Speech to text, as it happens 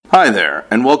Hi there,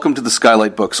 and welcome to the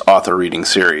Skylight Books author reading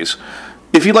series.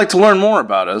 If you'd like to learn more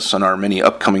about us and our many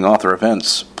upcoming author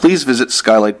events, please visit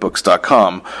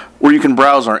skylightbooks.com, where you can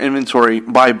browse our inventory,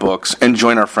 buy books, and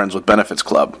join our Friends with Benefits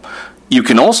Club. You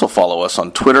can also follow us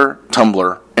on Twitter,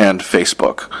 Tumblr, and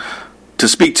Facebook. To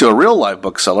speak to a real live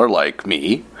bookseller like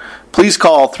me, please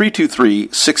call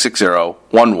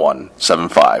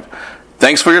 323-660-1175.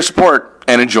 Thanks for your support,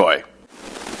 and enjoy.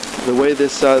 The way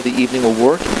the evening will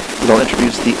work is I'll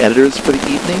introduce the editors for the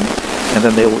evening, and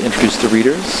then they will introduce the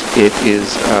readers. It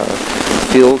is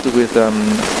filled with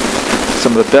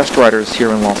some of the best writers here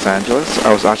in Los Angeles.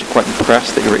 I was actually quite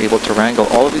impressed that you were able to wrangle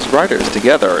all of these writers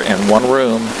together in one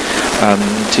room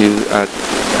to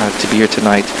be here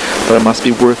tonight, but it must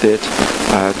be worth it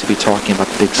to be talking about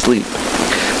The Big Sleep.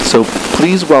 So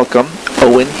please welcome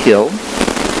Owen Hill.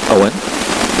 Owen.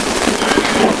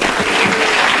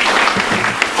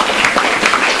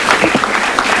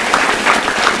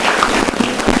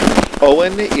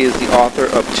 Owen is the author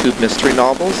of 2 mystery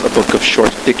novels, a book of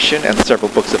short fiction, and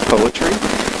several books of poetry.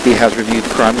 He has reviewed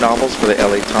crime novels for the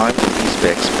LA Times and East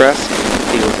Bay Express.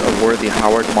 He was awarded the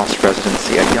Howard Moss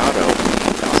Residency at Yaddo in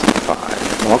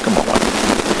 2005. Welcome, Owen.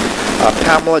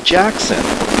 Pamela Jackson.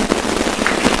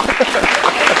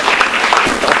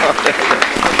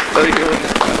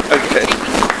 Okay.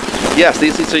 Yes,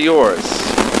 these seats are yours.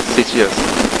 Seats are yours.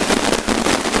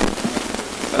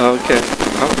 Okay.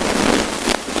 Oh.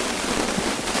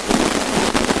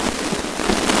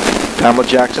 Pamela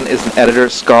Jackson is an editor,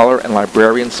 scholar, and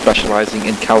librarian specializing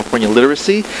in California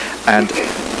literacy and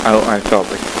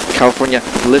California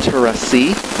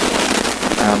literacy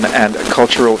and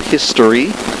cultural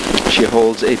history. She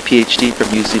holds a PhD from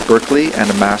UC Berkeley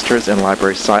and a master's in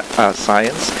library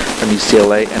science from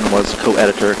UCLA, and was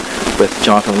co-editor with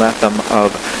Jonathan Lethem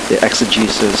of The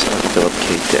Exegesis of Philip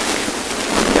K. Dick.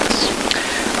 Yes.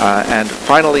 And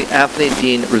finally, Anthony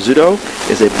Dean Rizzuto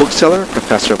is a bookseller,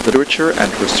 professor of literature,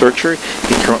 and researcher.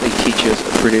 He currently teaches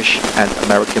British and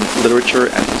American literature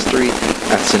and history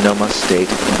at Sonoma State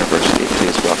University.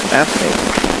 Please welcome Anthony.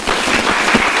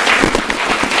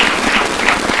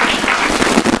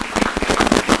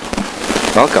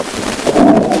 Welcome.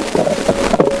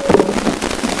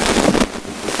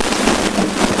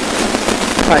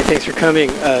 Hi, thanks for coming.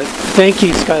 Thank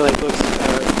you, Skylight Books. We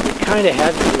kind of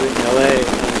had to do it in LA.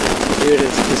 Do it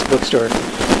at this bookstore.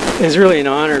 It's really an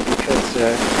honor because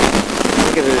I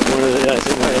think of it as one of the as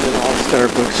an all-star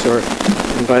bookstore.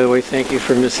 And by the way, thank you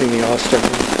for missing the all-star.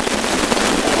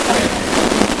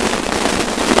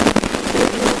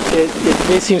 It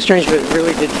may seem strange, but it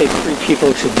really did take 3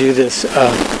 people to do this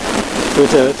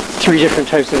with 3 different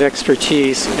types of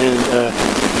expertise and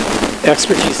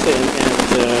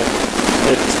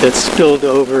that spilled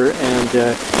over and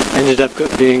ended up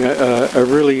being a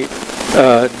really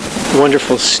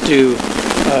wonderful stew.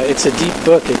 It's a deep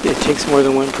book. It takes more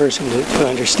than one person to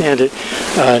understand it.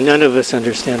 None of us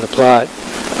understand the plot,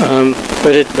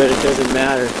 but it doesn't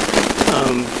matter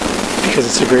because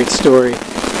it's a great story.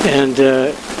 And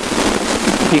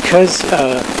because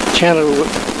Chandler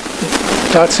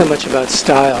talks so much about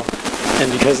style,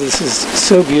 and because this is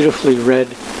so beautifully read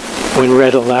when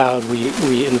read aloud, we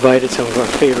invited some of our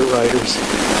favorite writers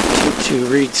to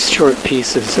read short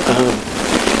pieces.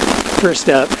 First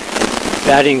up,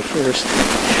 batting first,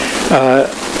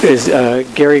 is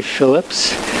Gary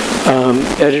Phillips,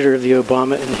 editor of the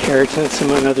Obama Inheritance,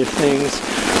 among other things,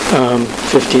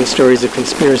 15 Stories of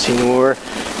Conspiracy Noir,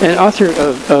 and author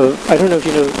of I don't know if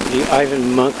you know the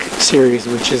Ivan Monk series,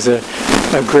 which is a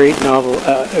great novel,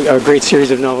 a great series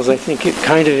of novels. I think it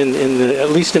kind of in the at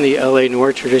least in the LA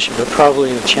noir tradition, but probably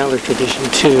in the Chandler tradition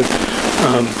too.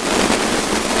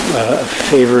 A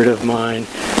favorite of mine.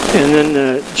 And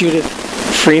then Judith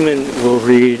Freeman will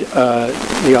read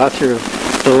the author of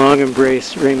The Long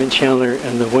Embrace, Raymond Chandler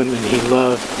and the Women He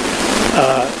Loved.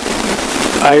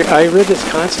 I read this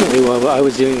constantly while I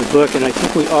was doing the book, and I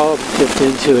think we all dipped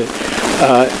into it.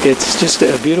 It's just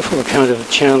a beautiful account of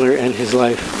Chandler and his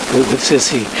life with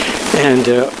Sissy, and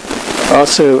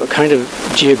also kind of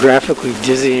geographically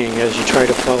dizzying as you try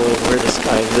to follow where this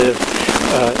guy lived.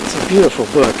 It's a beautiful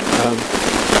book.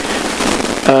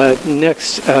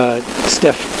 Next,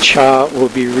 Steph Cha will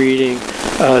be reading,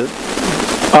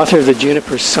 author of the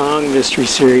Juniper Song mystery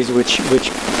series, which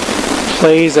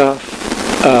plays off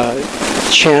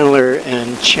Chandler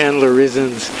and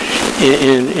Chandlerisms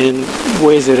in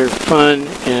ways that are fun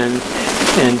and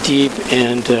deep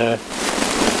and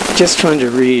just fun to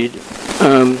read.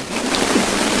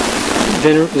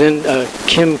 Then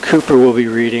Kim Cooper will be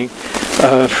reading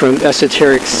from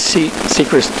Esoteric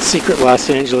Secret Los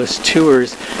Angeles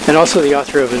Tours, and also the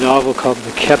author of a novel called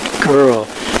The Kept Girl.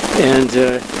 And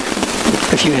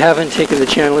If you haven't taken the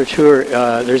Chandler tour,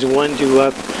 there's one due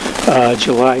up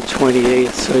July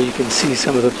 28th, so you can see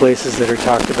some of the places that are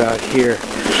talked about here.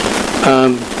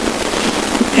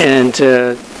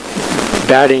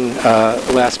 Batting,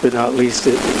 last but not least,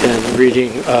 and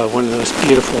reading one of those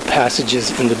beautiful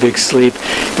passages in The Big Sleep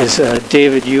is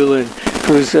David Ulin,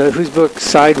 whose book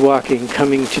Sidewalking,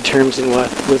 Coming to Terms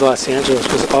with Los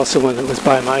Angeles was also one that was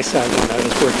by my side when I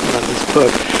was working on this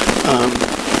book.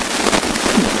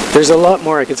 There's a lot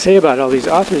more I could say about all these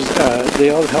authors. They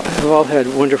all have had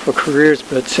wonderful careers,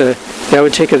 but that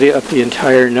would take up the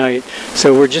entire night.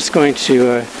 So we're just going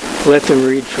to let them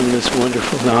read from this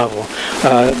wonderful novel.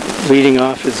 Leading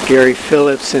off is Gary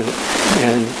Phillips, and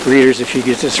readers, if you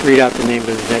could just read out the name of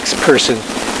the next person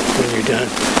when you're done.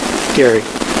 Gary.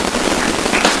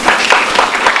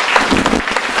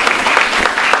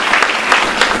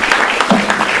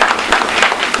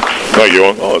 Thank you.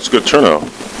 Oh, it's a good turnout.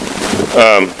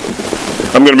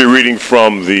 I'm going to be reading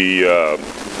from the a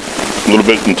little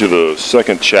bit into the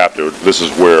second chapter. This is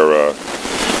where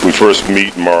we first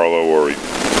meet Marlowe,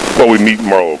 we meet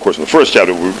Marlowe, of course, in the first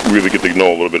chapter. We really get to know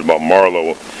a little bit about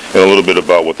Marlowe and a little bit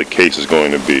about what the case is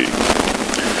going to be.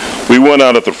 We went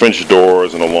out at the French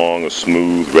doors and along a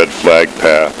smooth red flag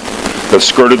path that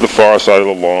skirted the far side of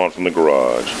the lawn from the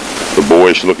garage. The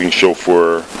boyish-looking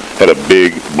chauffeur had a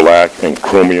big black and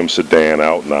chromium sedan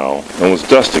out now and was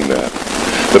dusting that.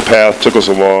 The path took us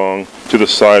along to the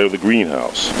side of the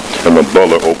greenhouse, and the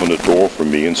butler opened the door for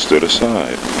me and stood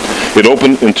aside. It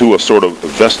opened into a sort of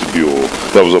vestibule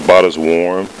that was about as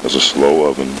warm as a slow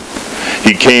oven.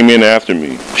 He came in after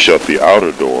me, shut the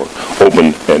outer door,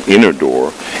 opened an inner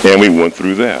door, and we went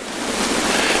through that.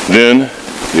 Then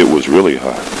it was really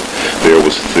hot. There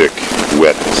was thick,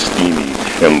 wet, steamy,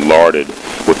 and larded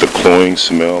with the cloying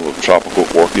smell of tropical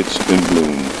orchids in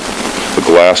bloom. The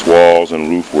glass walls and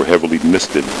roof were heavily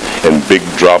misted, and big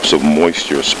drops of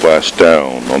moisture splashed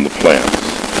down on the plants.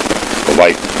 The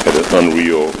light had an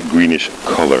unreal greenish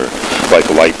color, like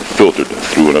light filtered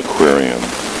through an aquarium.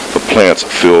 The plants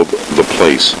filled the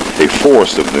place, a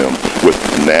forest of them, with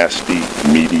nasty,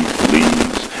 meaty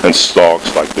leaves and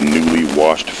stalks like the newly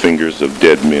washed fingers of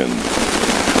dead men.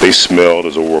 They smelled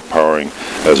as overpowering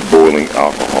as boiling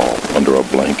alcohol under a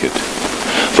blanket.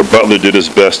 The butler did his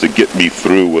best to get me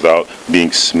through without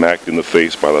being smacked in the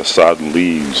face by the sodden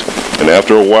leaves, and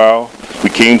after a while, we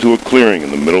came to a clearing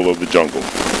in the middle of the jungle,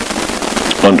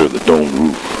 under the domed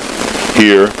roof.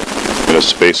 Here, in a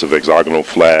space of hexagonal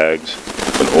flags,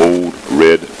 an old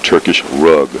red Turkish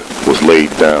rug was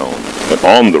laid down, and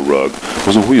on the rug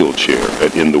was a wheelchair,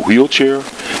 and in the wheelchair,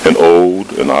 an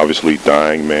old and obviously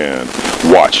dying man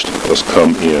watched us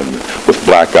come in with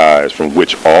black eyes from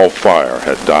which all fire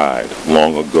had died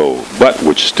long ago, but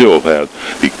which still had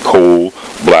the cold,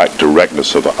 black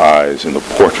directness of the eyes in the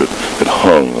portrait that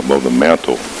hung above the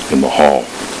mantel in the hall.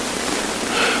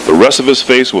 The rest of his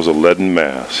face was a leaden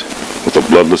mask, with the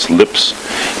bloodless lips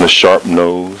and a sharp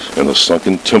nose and the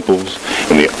sunken temples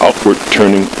and the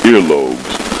outward-turning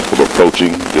earlobes of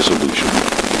approaching dissolution.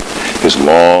 His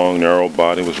long, narrow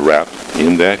body was wrapped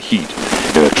in that heat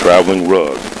in a traveling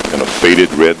rug and a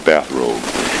faded red bathrobe.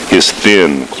 His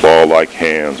thin, claw-like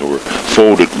hands were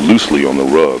folded loosely on the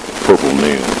rug, purple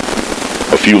nailed.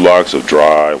 A few locks of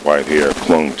dry, white hair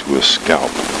clung to his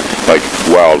scalp, like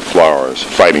wildflowers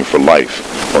fighting for life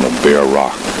on a bare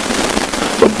rock.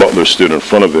 The butler stood in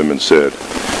front of him and said,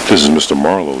 "This is Mr.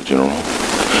 Marlowe, General."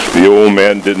 The old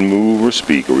man didn't move or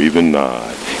speak or even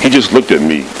nod. He just looked at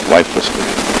me lifelessly.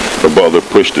 The butler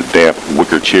pushed a damp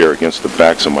wicker chair against the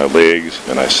backs of my legs,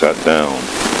 and I sat down.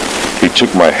 He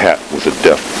took my hat with a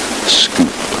deft scoop.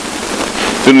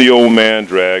 Then the old man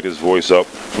dragged his voice up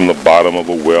from the bottom of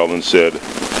a well and said,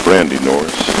 "Brandy,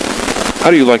 Norris.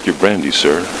 How do you like your brandy,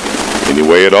 sir?" "Any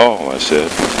way at all," I said.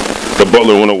 The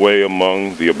butler went away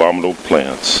among the abominable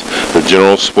plants. The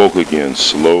general spoke again,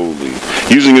 slowly,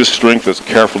 using his strength as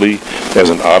carefully as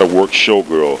an out-of-work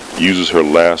showgirl uses her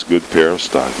last good pair of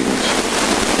stockings.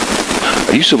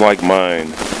 "I used to like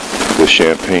mine with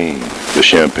champagne. The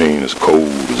champagne as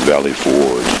cold as Valley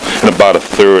Forge, and about a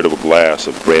third of a glass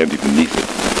of brandy beneath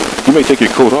it. You may take your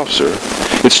coat off, sir.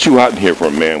 It's too hot in here for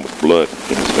a man with blood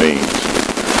in his veins."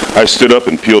 I stood up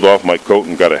and peeled off my coat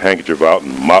and got a handkerchief out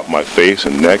and mopped my face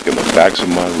and neck and the backs of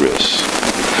my wrists.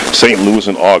 St. Louis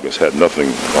in August had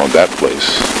nothing on that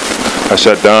place. I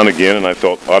sat down again and I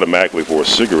felt automatically for a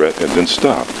cigarette and then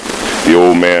stopped. The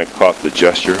old man caught the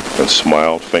gesture and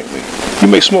smiled faintly. "You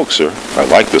may smoke, sir. I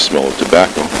like the smell of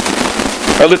tobacco."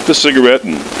 I lit the cigarette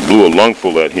and blew a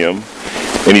lungful at him,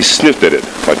 and he sniffed at it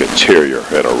like a terrier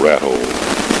at a rat hole.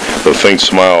 The faint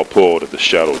smile pulled at the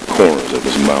shadowed corners of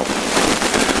his mouth.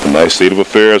 A nice state of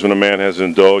affairs when a man has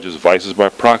indulged his vices by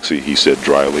proxy, he said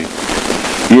dryly.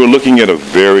 You are looking at a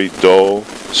very dull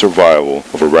survival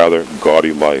of a rather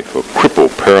gaudy life, a cripple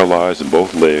paralyzed in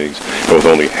both legs and with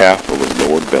only half of his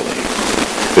lower belly.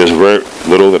 There's very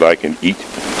little that I can eat.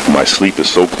 My sleep is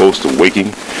so close to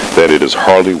waking that it is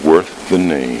hardly worth the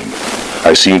name.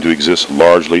 I seem to exist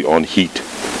largely on heat,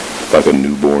 like a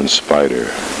newborn spider.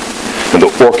 And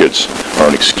the orchids are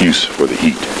an excuse for the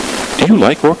heat. Do you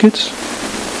like orchids?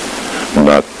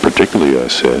 Not particularly, I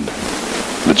said.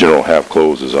 The general half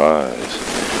closed his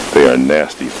eyes. They are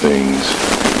nasty things.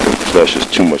 Their flesh is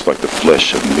too much like the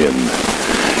flesh of men,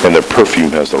 and their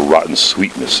perfume has the rotten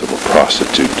sweetness of a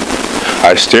prostitute.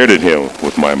 I stared at him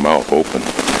with my mouth open.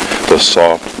 The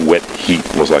soft, wet heat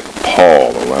was like a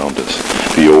pall around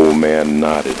us. The old man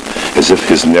nodded, as if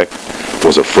his neck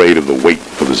was afraid of the weight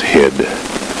of his head.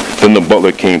 Then the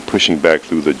butler came pushing back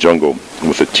through the jungle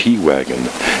with a tea wagon,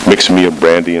 mixed me a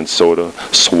brandy and soda,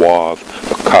 swathed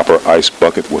a copper ice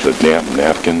bucket with a damp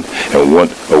napkin, and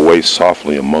went away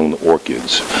softly among the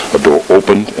orchids. A door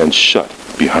opened and shut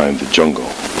behind the jungle.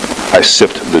 I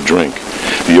sipped the drink.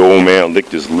 The old man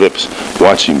licked his lips,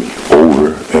 watching me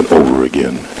over and over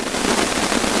again,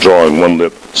 drawing one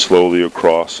lip slowly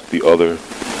across the other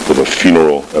with a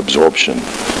funeral absorption,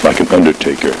 like an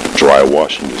undertaker dry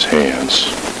washing his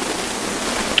hands.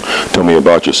 Tell me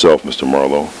about yourself, Mr.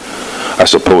 Marlowe. I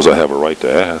suppose I have a right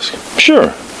to ask.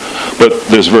 Sure, but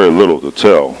there's very little to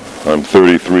tell. I'm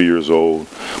 33 years old,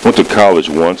 went to college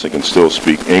once and can still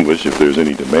speak English if there's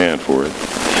any demand for it.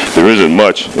 There isn't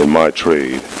much in my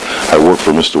trade. I worked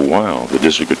for Mr. Wilde, the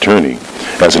district attorney,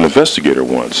 as an investigator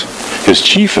once. His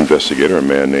chief investigator, a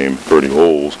man named Bertie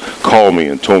Olds, called me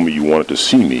and told me you wanted to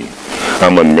see me.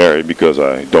 I'm unmarried because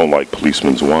I don't like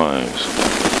policemen's wives.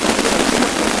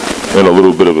 And a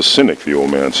little bit of a cynic, the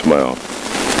old man smiled.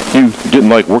 You didn't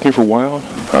like working for Wilde?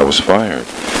 I was fired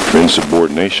for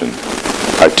insubordination.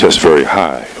 I test very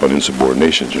high on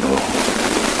insubordination, General.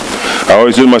 I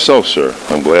always did myself, sir.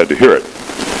 I'm glad to hear it.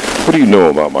 What do you know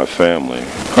about my family?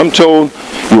 I'm told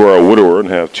you are a widower and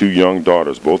have 2 young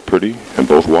daughters, both pretty and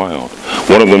both wild.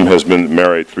 One of them has been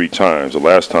married 3 times, the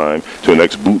last time to an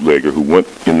ex-bootlegger who went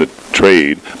in the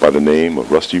trade by the name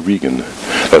of Rusty Regan.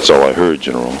 That's all I heard,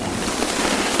 General.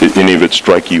 Did any of it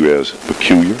strike you as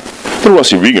peculiar? The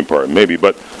Rusty Regan part, maybe,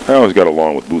 but I always got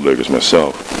along with bootleggers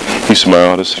myself. He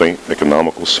smiled his faint,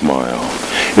 economical smile.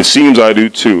 It seems I do,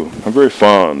 too. I'm very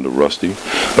fond of Rusty,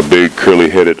 a big,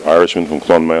 curly-headed Irishman from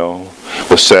Clonmel,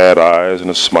 with sad eyes and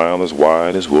a smile as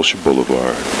wide as Wilshire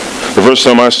Boulevard. The first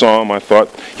time I saw him, I thought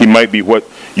he might be what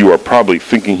you are probably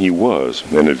thinking he was,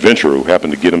 an adventurer who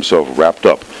happened to get himself wrapped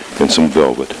up in some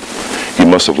velvet. You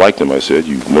must have liked him, I said.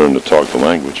 You learned to talk the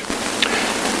language.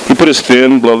 He put his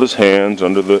thin, bloodless hands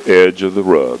under the edge of the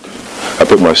rug. I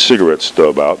put my cigarette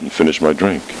stub out and finished my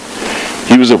drink.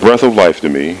 He was a breath of life to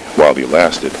me while he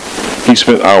lasted. He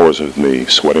spent hours with me,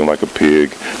 sweating like a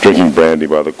pig, drinking brandy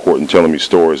by the quart and telling me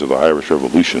stories of the Irish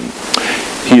Revolution.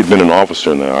 He had been an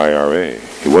officer in the IRA.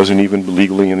 He wasn't even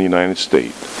legally in the United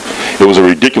States. It was a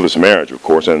ridiculous marriage, of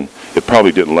course, and it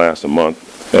probably didn't last a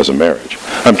month as a marriage.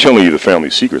 I'm telling you the family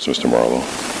secrets, Mr. Marlowe.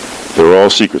 They're all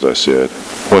secrets, I said.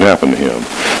 What happened to him?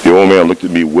 The old man looked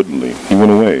at me woodenly. He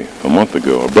went away a month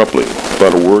ago, abruptly,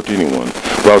 without a word to anyone,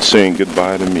 without saying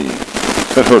goodbye to me.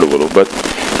 That hurt a little, but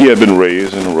he had been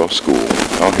raised in a rough school.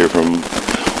 I'll hear from him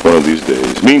one of these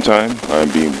days. Meantime, I'm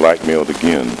being blackmailed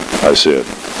again. I said,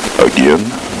 again?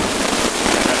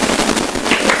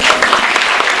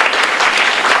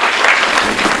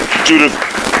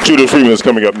 Judith Freeman is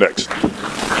coming up next.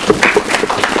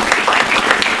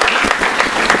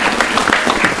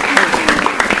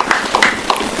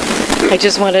 I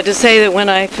just wanted to say that when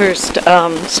I first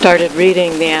started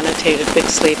reading the annotated Big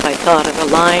Sleep, I thought of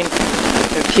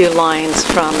a few lines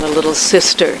from The Little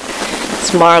Sister.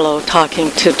 It's Marlowe talking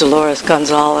to Dolores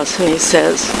Gonzalez, and he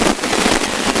says,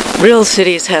 real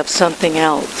cities have something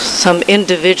else, some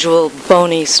individual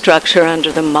bony structure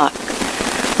under the muck.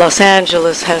 Los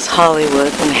Angeles has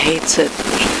Hollywood and hates it.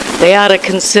 They ought to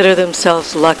consider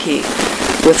themselves lucky.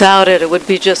 Without it, it would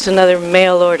be just another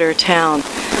mail-order town.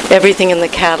 Everything in the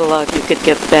catalog you could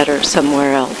get better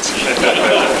somewhere else.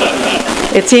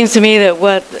 It seems to me that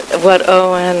what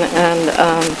Owen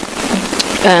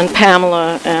and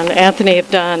Pamela and Anthony have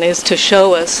done is to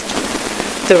show us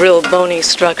the real bony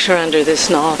structure under this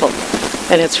novel,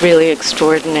 and it's really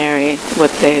extraordinary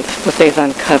what they've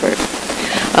uncovered.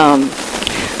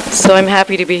 So I'm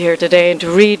happy to be here today and to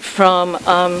read from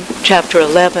chapter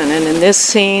 11. And in this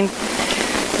scene,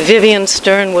 Vivian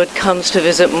Sternwood comes to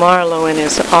visit Marlowe in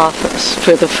his office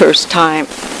for the first time.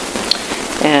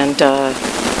 And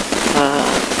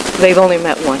they've only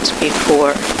met once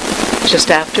before,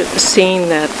 just after the scene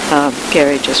that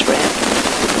Gary just read.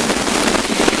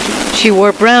 She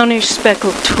wore brownish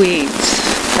speckled tweeds,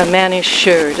 a mannish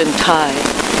shirt and tie,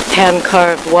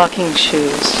 hand-carved walking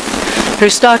shoes. Her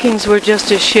stockings were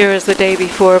just as sheer as the day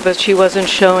before, but she wasn't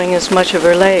showing as much of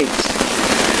her legs.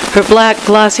 Her black,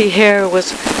 glossy hair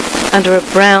was under a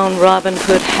brown Robin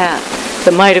Hood hat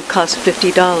that might have cost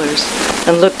 $50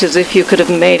 and looked as if you could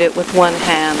have made it with one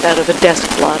hand out of a desk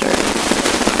blotter.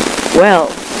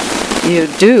 "Well, you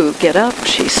do get up,"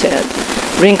 she said,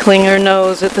 wrinkling her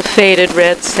nose at the faded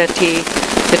red settee,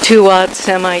 the 2-aught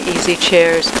semi-easy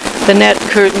chairs, the net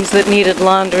curtains that needed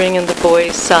laundering, and the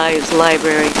boys'-sized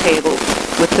library table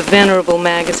with the venerable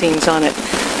magazines on it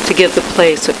to give the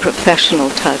place a professional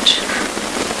touch.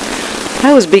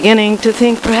 "I was beginning to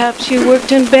think perhaps you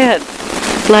worked in bed,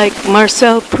 like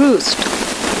Marcel Proust."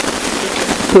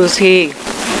 "Who's he?"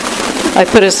 I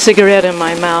put a cigarette in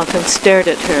my mouth and stared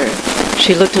at her.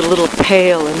 She looked a little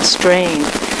pale and strained,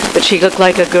 but she looked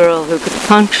like a girl who could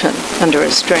function under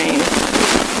a strain.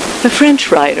 "A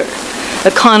French writer,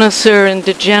 a connoisseur in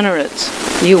degenerates.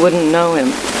 You wouldn't know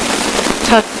him."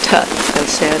 "Tut, tut," I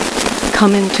said.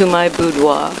 "Come into my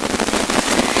boudoir."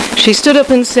 She stood up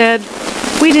and said,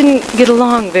 "We didn't get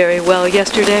along very well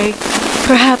yesterday.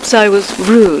 Perhaps I was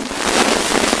rude."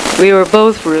 "We were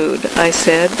both rude," I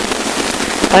said.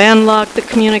 I unlocked the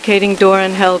communicating door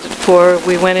and held it for her.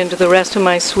 We went into the rest of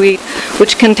my suite,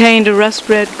 which contained a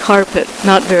rust-red carpet,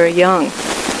 not very young,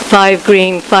 5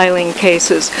 green filing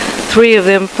cases, 3 of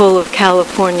them full of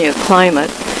California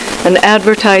climate, an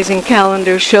advertising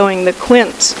calendar showing the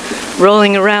Quints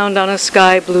rolling around on a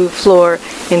sky blue floor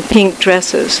in pink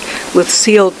dresses with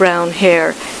seal brown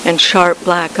hair and sharp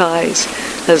black eyes,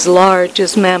 as large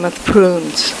as mammoth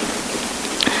prunes.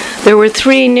 There were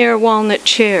 3 near walnut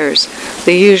chairs,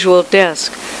 the usual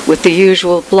desk with the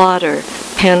usual blotter,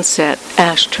 pen set,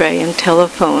 ashtray, and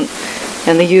telephone,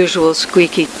 and the usual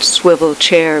squeaky swivel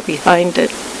chair behind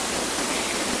it.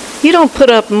 "You don't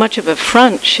put up much of a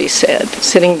front," she said,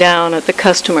 sitting down at the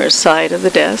customer's side of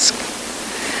the desk.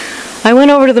 I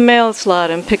went over to the mail slot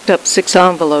and picked up 6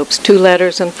 envelopes, 2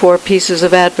 letters, and 4 pieces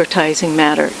of advertising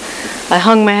matter. I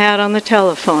hung my hat on the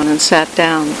telephone and sat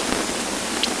down.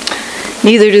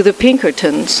 "Neither do the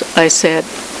Pinkertons," I said.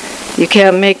 "You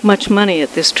can't make much money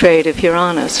at this trade if you're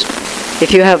honest.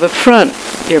 If you have a front,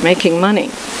 you're making money,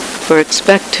 or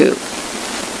expect to."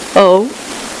 "Oh,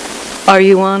 are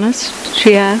you honest?"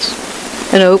 she asked,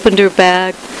 and opened her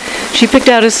bag. She picked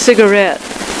out a cigarette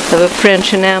of a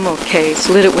French enamel case,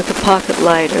 lit it with a pocket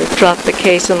lighter, dropped the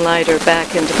case and lighter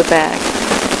back into the bag,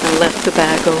 and left the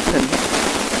bag open.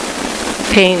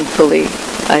 "Painfully,"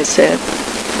 I said.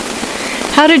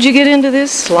 "How did you get into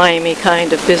this slimy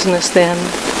kind of business, then?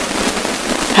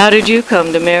 How did you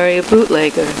come to marry a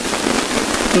bootlegger?"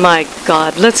 "My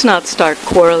God, let's not start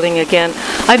quarreling again.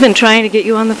 I've been trying to get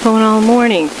you on the phone all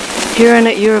morning, here and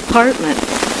at your apartment."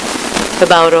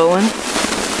 "About Owen?"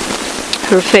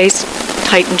 Her face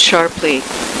tightened sharply.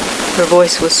 Her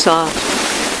voice was soft.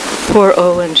 "Poor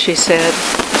Owen," she said.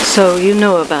 "So you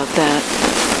know about that."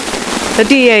 "A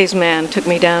DA's man took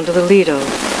me down to the Lido.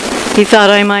 He thought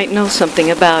I might know something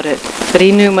about it, but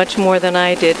he knew much more than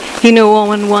I did. He knew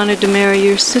Owen wanted to marry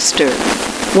your sister.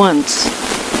 Once."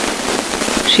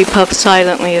 She puffed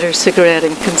silently at her cigarette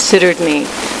and considered me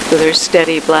with her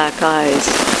steady black eyes.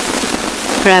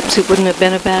 "Perhaps it wouldn't have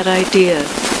been a bad idea,"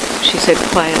 she said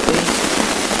quietly.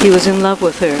 "He was in love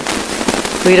with her.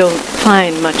 We don't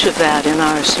find much of that in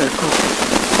our circle."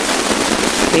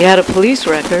 "He had a police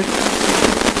record."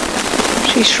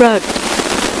 She shrugged.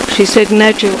 She said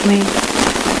negligently,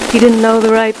 "He didn't know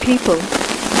the right people.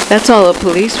 That's all a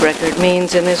police record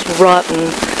means in this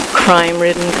rotten,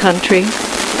 crime-ridden country."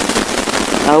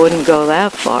 "I wouldn't go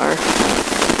that far."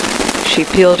 She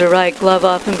peeled her right glove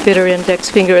off and bit her index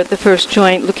finger at the first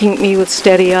joint, looking at me with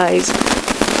steady eyes.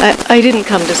 I didn't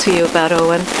come to see you about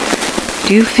Owen.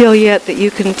 Do you feel yet that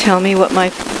you can tell me what my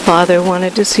father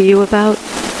wanted to see you about?"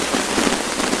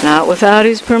 "Not without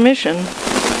his permission."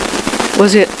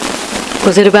 Was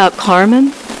it about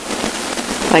Carmen?"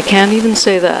 "I can't even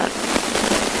say that."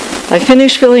 I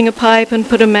finished filling a pipe and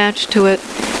put a match to it.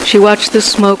 She watched the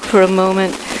smoke for a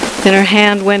moment. Then her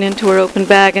hand went into her open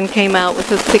bag and came out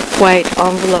with a thick white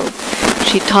envelope.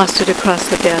 She tossed it across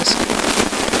the desk.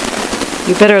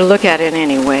 "You better look at it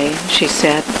anyway," she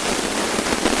said.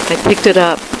 I picked it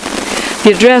up.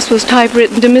 The address was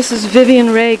typewritten to Mrs. Vivian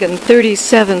Reagan,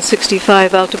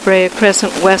 3765 Alta Brea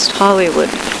Crescent, West Hollywood.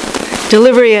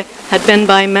 Delivery had been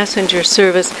by messenger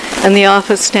service, and the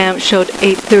office stamp showed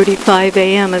 8:35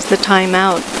 a.m. as the time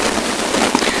out.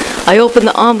 I opened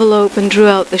the envelope and drew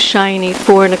out the shiny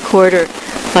 4 1/4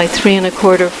 by 3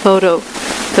 1/4 photo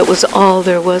that was all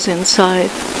there was inside.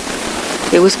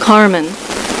 It was Carmen,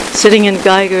 sitting in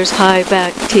Geiger's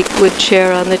high-back teakwood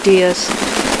chair on the dais,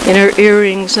 in her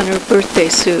earrings and her birthday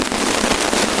suit.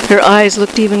 Her eyes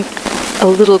looked even a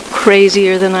little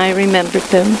crazier than I remembered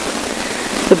them.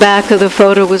 The back of the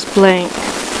photo was blank.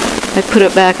 I put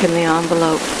it back in the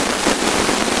envelope.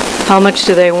 "How much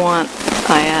do they want?"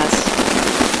 I asked.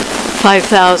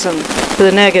 $5,000 for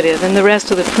the negative and the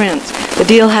rest of the prints. The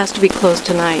deal has to be closed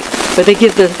tonight, or they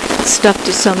give the stuff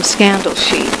to some scandal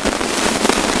sheet.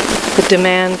 The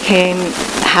demand came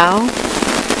how?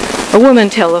 A woman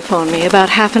telephoned me about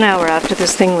half an hour after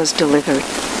this thing was delivered.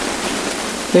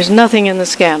 There's nothing in the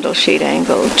scandal sheet,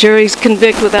 Angle. Juries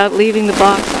convict without leaving the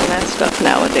box on that stuff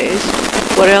nowadays.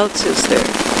 What else is there?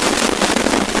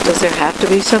 Does there have to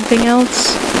be something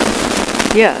else?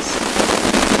 Yes.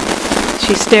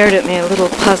 She stared at me a little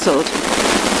puzzled.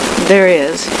 There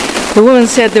is. The woman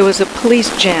said there was a police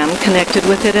jam connected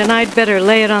with it, and I'd better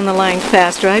lay it on the line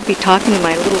faster. I'd be talking to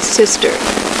my little sister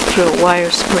through a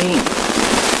wire screen.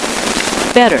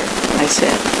 Better, I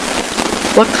said.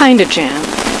 What kind of jam?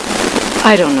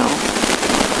 I don't know.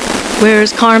 Where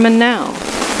is Carmen now?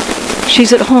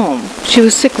 She's at home. She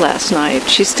was sick last night.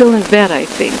 She's still in bed, I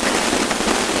think.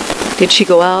 Did she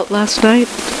go out last night?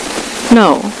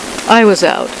 No, I was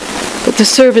out. But the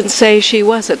servants say she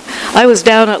wasn't. I was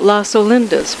down at Las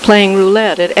Olindas playing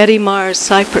roulette at Eddie Marr's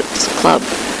Cypress Club.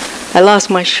 I lost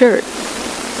my shirt.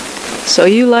 So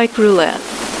you like roulette?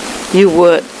 You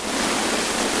would.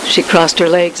 She crossed her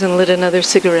legs and lit another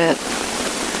cigarette.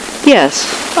 Yes,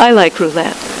 I like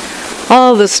roulette.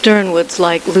 All the Sternwoods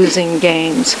like losing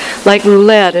games, like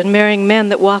roulette and marrying men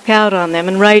that walk out on them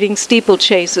and riding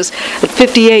steeplechases at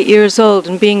 58 years old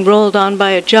and being rolled on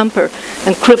by a jumper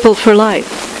and crippled for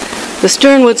life. The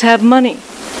Sternwoods have money.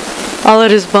 All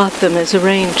it has bought them is a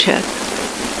rain check.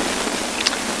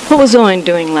 What was Owen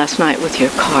doing last night with your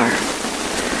car?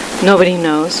 Nobody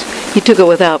knows. He took it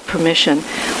without permission.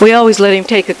 We always let him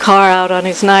take a car out on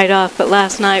his night off, but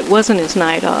last night wasn't his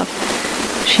night off.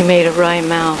 She made a wry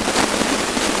mouth.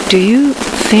 Do you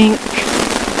think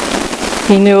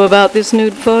he knew about this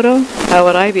nude photo? How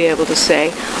would I be able to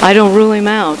say? I don't rule him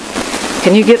out.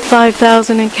 Can you get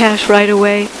 $5,000 in cash right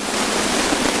away?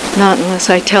 Not unless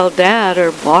I tell Dad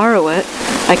or borrow it.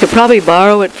 I could probably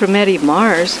borrow it from Eddie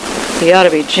Marr's. He ought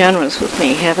to be generous with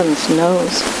me, heavens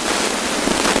knows.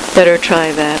 Better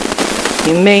try that.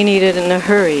 You may need it in a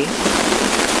hurry.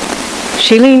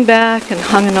 She leaned back and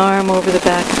hung an arm over the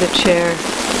back of the chair.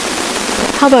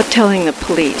 How about telling the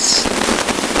police?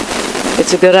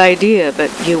 It's a good idea,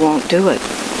 but you won't do it.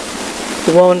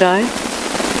 Won't I?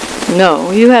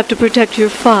 No, you have to protect your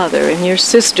father and your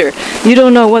sister. You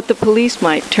don't know what the police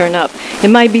might turn up. It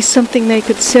might be something they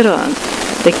could sit on.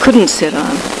 They couldn't sit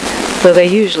on, though they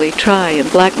usually try in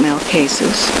blackmail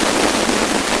cases.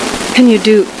 Can you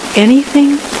do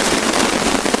anything?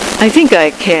 I think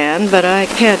I can, but I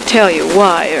can't tell you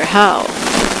why or how.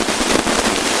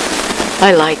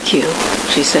 I like you,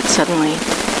 she said suddenly.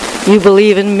 You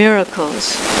believe in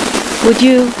miracles. Would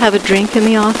you have a drink in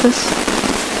the office?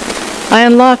 I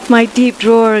unlocked my deep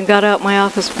drawer and got out my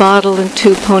office bottle and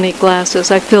 2 pony glasses.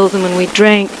 I filled them and we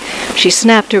drank. She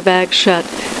snapped her bag shut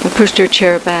and pushed her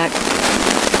chair back.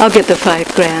 I'll get the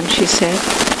 $5,000, she said.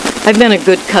 I've been a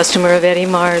good customer of Eddie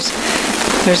Marr's.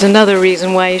 There's another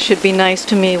reason why you should be nice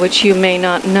to me, which you may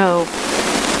not know.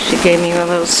 She gave me one of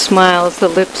those smiles the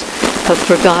lips have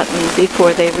forgotten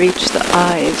before they reach the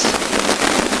eyes.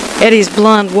 Eddie's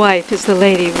blonde wife is the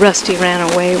lady Rusty ran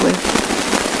away with.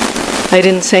 I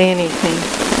didn't say anything.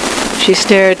 She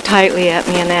stared tightly at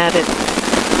me and added,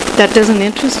 That doesn't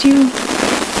interest you?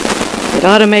 It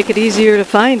ought to make it easier to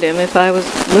find him if I was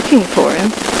looking for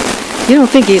him. You don't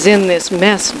think he's in this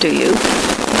mess, do you?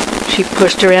 She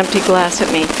pushed her empty glass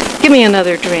at me. Give me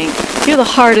another drink. You're the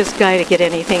hardest guy to get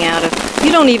anything out of.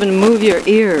 You don't even move your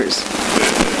ears.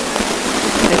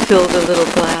 I filled a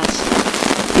little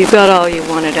glass. You got all you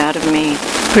wanted out of me.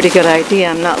 Pretty good idea.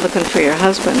 I'm not looking for your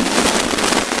husband.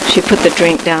 She put the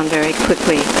drink down very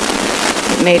quickly.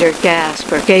 It made her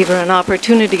gasp, or gave her an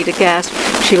opportunity to gasp.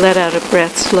 She let out a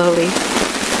breath slowly.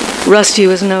 Rusty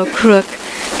was no crook.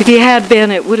 If he had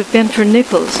been, it would have been for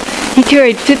nickels. He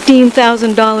carried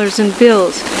 $15,000 in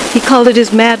bills. He called it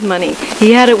his mad money.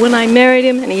 He had it when I married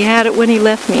him, and he had it when he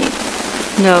left me.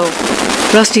 No,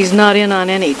 Rusty's not in on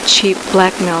any cheap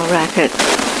blackmail racket.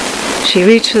 She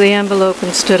reached for the envelope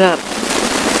and stood up.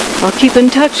 I'll keep in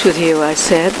touch with you, I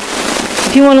said.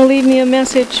 If you want to leave me a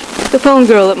message, the phone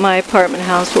girl at my apartment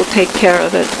house will take care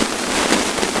of it.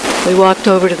 We walked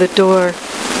over to the door.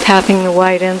 Tapping the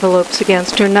white envelopes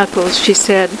against her knuckles, she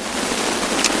said,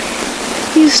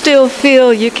 "You still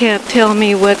feel you can't tell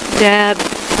me what Dad..."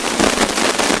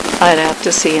 I'd have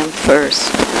to see him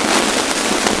first.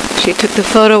 She took the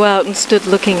photo out and stood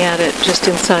looking at it just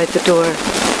inside the door.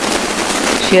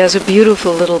 She has a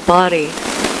beautiful little body,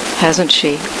 hasn't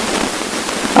she?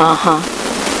 Uh-huh.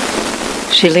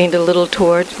 She leaned a little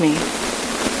towards me.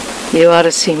 "You ought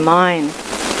to see mine,"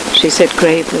 she said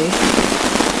gravely.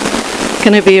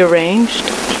 "Can it be arranged?"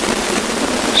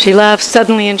 She laughed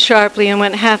suddenly and sharply and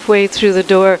went halfway through the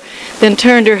door, then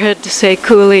turned her head to say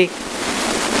coolly,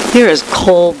 "You're as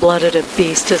cold-blooded a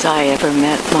beast as I ever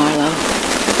met, Marlowe.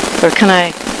 Or can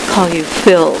I call you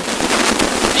Phil?"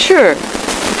 "Sure.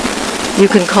 You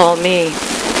can call me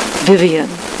Vivian."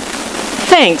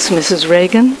 "Thanks, Mrs.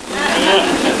 Reagan."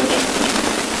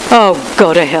 "Oh,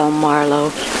 go to hell,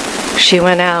 Marlowe." She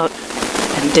went out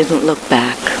and didn't look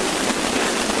back.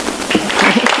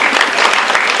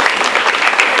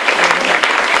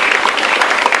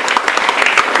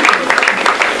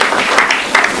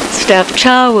 Steph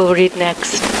Chow will read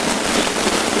next.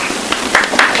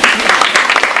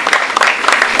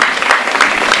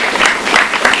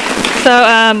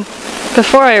 So,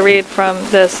 before I read from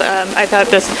this, I thought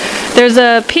there's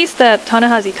a piece that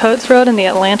Ta-Nehisi Coates wrote in The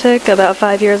Atlantic about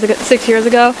 6 years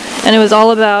ago, and it was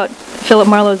all about Philip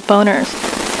Marlowe's boners,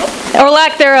 or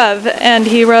lack thereof. And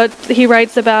he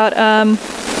writes about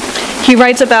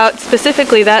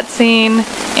specifically that scene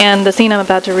and the scene I'm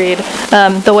about to read,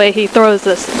 the way he throws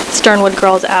the Sternwood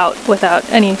girls out without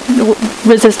any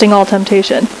resisting all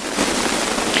temptation.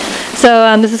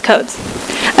 So this is Coates.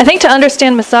 "I think to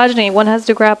understand misogyny, one has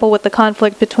to grapple with the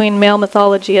conflict between male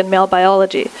mythology and male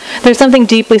biology. There's something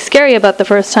deeply scary about the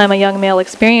first time a young male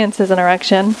experiences an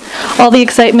erection. All the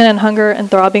excitement and hunger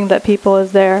and throbbing that people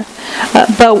is there.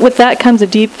 But with that comes a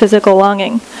deep physical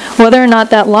longing. Whether or not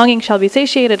that longing shall be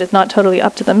satiated is not totally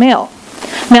up to the male.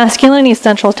 Masculinity's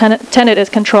central tenet is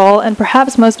control, and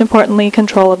perhaps most importantly,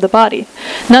 control of the body.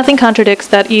 Nothing contradicts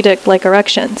that edict like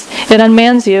erections. It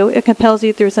unmans you, it compels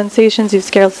you through sensations you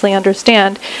scarcely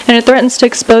understand, and it threatens to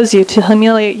expose you, to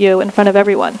humiliate you in front of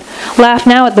everyone. Laugh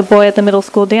now at the boy at the middle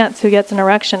school dance who gets an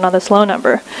erection on the slow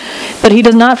number. But he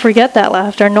does not forget that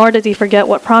laughter, nor does he forget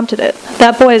what prompted it.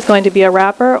 That boy is going to be a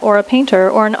rapper, or a painter,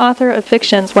 or an author of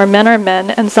fictions where men are men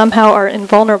and somehow are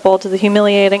invulnerable to the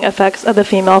humiliating effects of the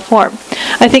female form.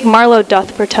 I think Marlowe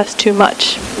doth protest too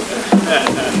much."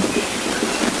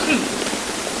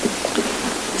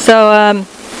 So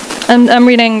I'm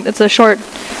reading. It's a short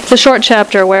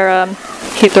chapter where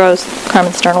he throws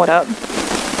Carmen Sternwood out.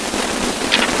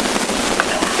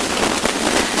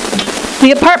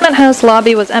 The apartment house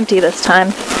lobby was empty this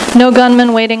time. No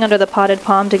gunman waiting under the potted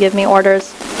palm to give me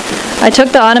orders. I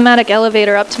took the automatic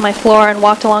elevator up to my floor and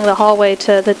walked along the hallway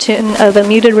to the tune of a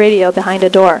muted radio behind a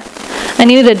door. I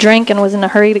needed a drink and was in a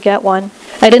hurry to get one.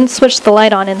 I didn't switch the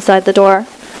light on inside the door.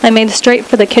 I made straight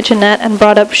for the kitchenette and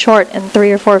brought up short in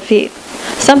 3 or 4 feet.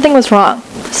 Something was wrong.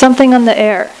 Something on the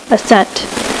air. A scent.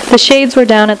 The shades were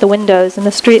down at the windows, and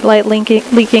the street light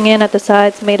leaking in at the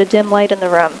sides made a dim light in the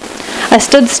room. I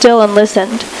stood still and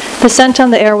listened. The scent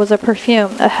on the air was a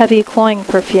perfume, a heavy, cloying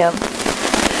perfume.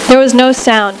 There was no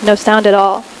sound at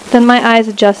all. Then my eyes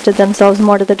adjusted themselves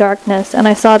more to the darkness, and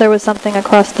I saw there was something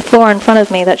across the floor in front of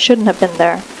me that shouldn't have been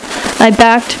there. I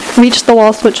backed, reached the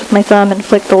wall switch with my thumb, and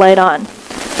flicked the light on.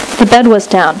 The bed was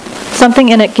down. Something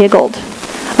in it giggled.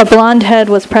 A blonde head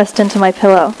was pressed into my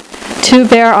pillow. 2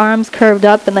 bare arms curved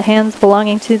up, and the hands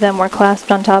belonging to them were clasped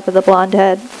on top of the blonde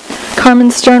head.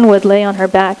 Carmen Sternwood lay on her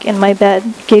back in my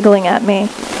bed, giggling at me.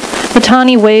 The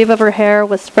tawny wave of her hair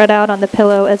was spread out on the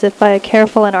pillow as if by a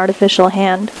careful and artificial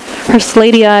hand. Her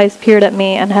slaty eyes peered at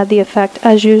me and had the effect,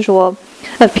 as usual,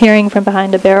 of peering from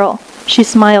behind a barrel. She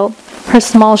smiled. Her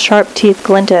small, sharp teeth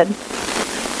glinted.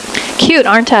 "Cute,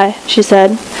 aren't I?" she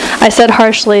said. I said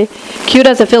harshly, "Cute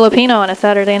as a Filipino on a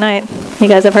Saturday night." You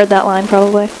guys have heard that line,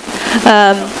 probably.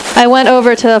 I went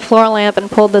over to the floor lamp and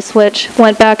pulled the switch,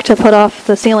 went back to put off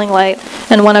the ceiling light,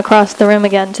 and went across the room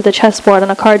again to the chessboard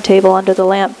on a card table under the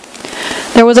lamp.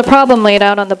 There was a problem laid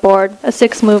out on the board, a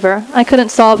 6-mover. I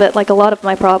couldn't solve it like a lot of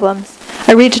my problems.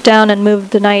 I reached down and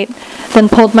moved the knight, then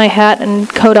pulled my hat and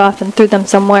coat off and threw them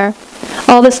somewhere.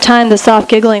 All this time the soft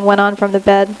giggling went on from the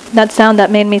bed, that sound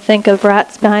that made me think of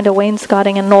rats behind a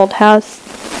wainscoting in an old house.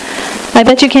 I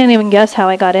bet you can't even guess how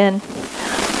I got in.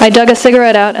 I dug a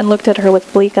cigarette out and looked at her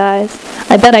with bleak eyes.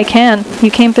 I bet I can. You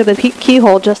came through the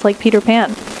keyhole just like Peter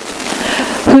Pan.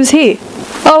 "Who's he?"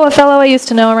 "Oh, a fellow I used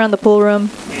to know around the pool room."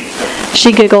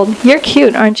 She giggled. "You're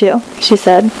cute, aren't you?" she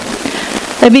said.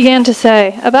 I began to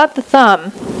say, "About the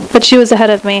thumb," but she was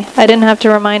ahead of me. I didn't have to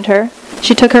remind her.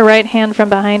 She took her right hand from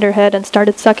behind her head and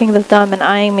started sucking the thumb and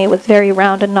eyeing me with very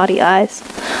round and naughty eyes.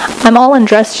 "I'm all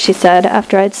undressed," she said,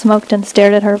 after I'd smoked and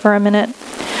stared at her for a minute.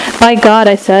 "By God,"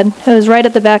 I said. It was right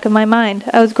at the back of my mind.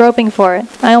 I was groping for it.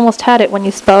 I almost had it when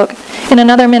you spoke. In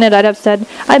another minute I'd have said,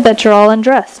 "I bet you're all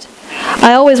undressed."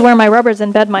 I always wear my rubbers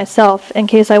in bed myself, in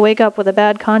case I wake up with a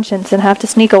bad conscience and have to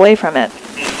sneak away from it.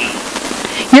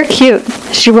 "You're cute."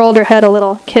 She rolled her head a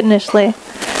little, kittenishly.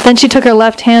 Then she took her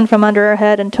left hand from under her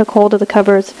head and took hold of the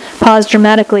covers, paused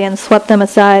dramatically, and swept them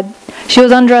aside. She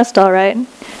was undressed, all right.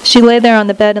 She lay there on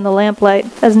the bed in the lamplight,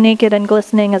 as naked and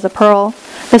glistening as a pearl.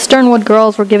 The Sternwood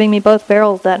girls were giving me both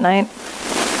barrels that night.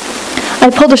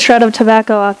 I pulled a shred of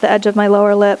tobacco off the edge of my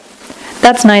lower lip.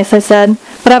 "That's nice," I said,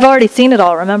 "but I've already seen it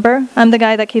all, remember? I'm the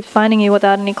guy that keeps finding you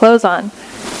without any clothes on."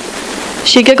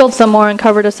 She giggled some more and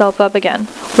covered herself up again.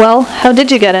 "Well, how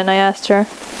did you get in?" I asked her.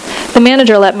 "The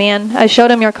manager let me in. I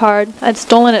showed him your card. I'd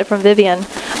stolen it from Vivian.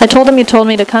 I told him you told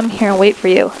me to come here and wait for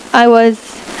you. I was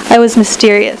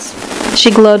mysterious."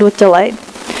 She glowed with delight.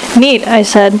 "Neat," I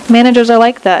said. "Managers are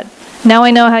like that. Now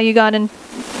I know how you got in.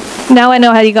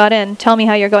 Tell me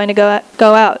how you're going to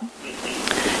go out."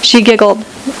 She giggled.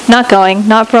 "Not going.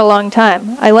 Not for a long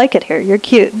time. I like it here. You're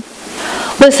cute."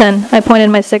 "Listen," I pointed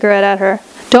my cigarette at her.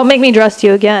 "Don't make me dress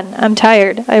you again. I'm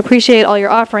tired. I appreciate all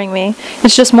you're offering me.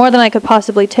 It's just more than I could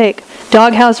possibly take.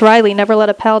 Doghouse Riley never let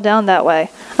a pal down that way.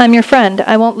 I'm your friend.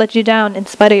 I won't let you down in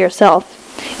spite of yourself.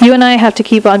 You and I have to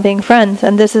keep on being friends,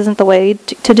 and this isn't the way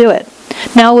to do it.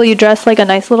 Now will you dress like a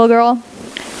nice little girl?"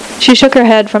 She shook her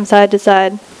head from side to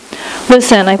side.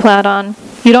 "Listen," I plowed on.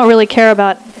 "You don't really care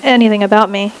about anything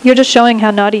about me. You're just showing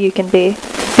how naughty you can be.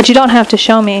 But you don't have to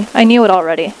show me. I knew it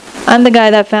already. I'm the guy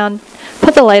that found—"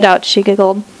 "Put the light out," she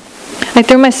giggled. I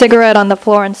threw my cigarette on the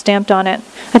floor and stamped on it.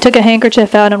 I took a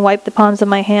handkerchief out and wiped the palms of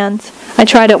my hands. I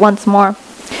tried it once more.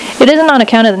 "It isn't on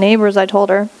account of the neighbors," I told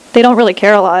her. "They don't really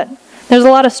care a lot. There's a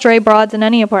lot of stray broads in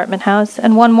any apartment house,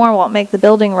 and one more won't make the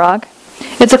building rock.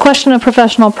 It's a question of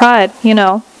professional pride, you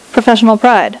know. Professional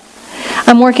pride.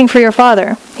 I'm working for your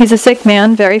father. He's a sick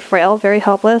man, very frail, very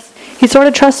helpless. He sort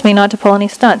of trusts me not to pull any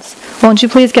stunts. Won't you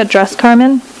please get dressed,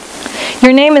 Carmen?"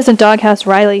 "Your name isn't Doghouse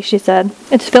Riley," she said.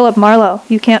 "It's Philip Marlowe.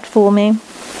 You can't fool me."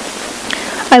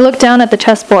 I looked down at the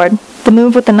chessboard. The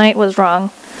move with the knight was wrong.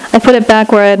 I put it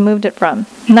back where I had moved it from.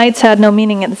 Knights had no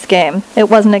meaning in this game. It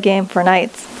wasn't a game for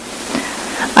knights.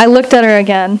 I looked at her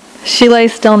again. She lay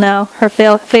still now, her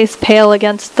face pale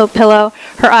against the pillow,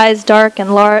 her eyes dark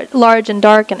and large and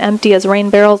dark and empty as rain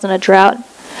barrels in a drought.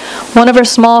 One of her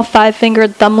small,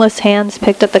 five-fingered, thumbless hands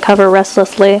picked at the cover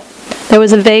restlessly. There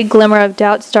was a vague glimmer of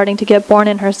doubt starting to get born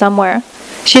in her somewhere.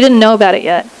 She didn't know about it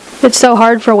yet. It's so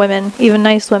hard for women, even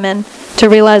nice women, to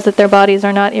realize that their bodies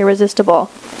are not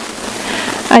irresistible.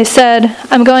 I said,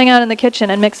 "I'm going out in the kitchen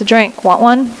and mix a drink. Want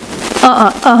one?"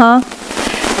 Uh-huh.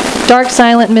 Dark,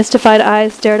 silent, mystified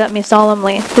eyes stared at me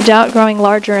solemnly, the doubt growing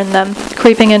larger in them,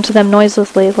 creeping into them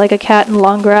noiselessly, like a cat in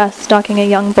long grass stalking a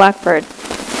young blackbird.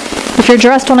 "If you're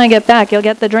dressed when I get back, you'll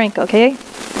get the drink, okay?"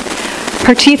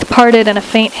 Her teeth parted and a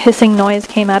faint hissing noise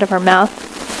came out of her mouth.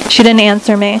 She didn't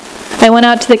answer me. I went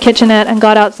out to the kitchenette and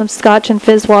got out some scotch and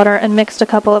fizz water and mixed a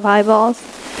couple of highballs.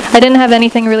 I didn't have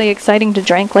anything really exciting to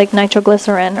drink, like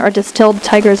nitroglycerin or distilled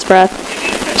tiger's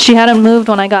breath. She hadn't moved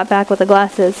when I got back with the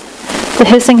glasses. The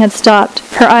hissing had stopped.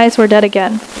 Her eyes were dead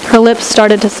again. Her lips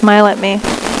started to smile at me.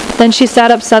 Then she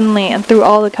sat up suddenly and threw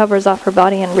all the covers off her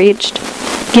body and reached.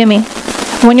 "Gimme.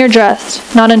 When you're dressed,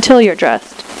 not until you're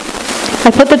dressed." I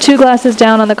put the 2 glasses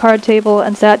down on the card table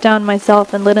and sat down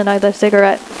myself and lit another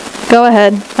cigarette. "Go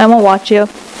ahead. I won't watch you."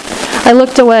 I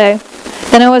looked away.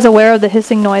 Then I was aware of the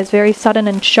hissing noise, very sudden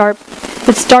and sharp.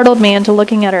 It startled me into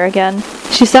looking at her again.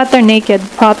 She sat there naked,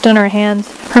 propped on her hands,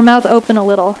 her mouth open a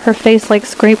little, her face like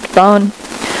scraped bone.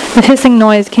 The hissing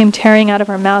noise came tearing out of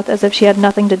her mouth as if she had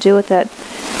nothing to do with it.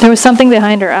 There was something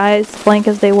behind her eyes, blank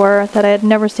as they were, that I had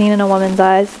never seen in a woman's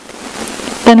eyes.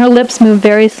 Then her lips moved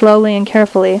very slowly and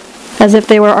carefully, as if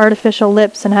they were artificial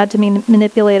lips and had to be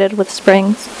manipulated with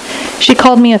springs. She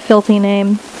called me a filthy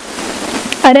name.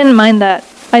 I didn't mind that.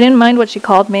 I didn't mind what she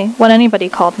called me, what anybody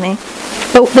called me.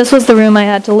 But this was the room I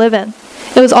had to live in.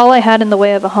 It was all I had in the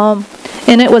way of a home.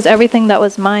 In it was everything that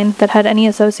was mine, that had any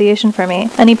association for me,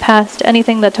 any past,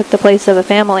 anything that took the place of a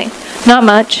family. Not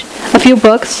much. A few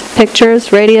books,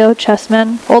 pictures, radio,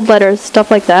 chessmen, old letters,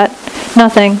 stuff like that.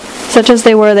 Nothing. Such as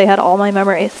they were, they had all my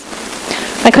memories.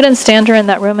 I couldn't stand her in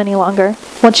that room any longer.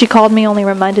 What she called me only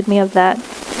reminded me of that.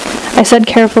 I said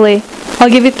carefully, "I'll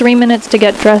give you 3 minutes to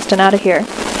get dressed and out of here.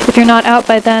 If you're not out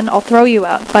by then, I'll throw you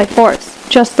out, by force,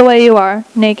 just the way you are,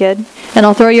 naked, and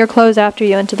I'll throw your clothes after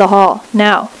you into the hall.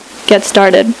 Now, get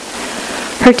started."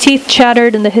 Her teeth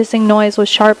chattered and the hissing noise was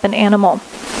sharp and animal.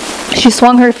 She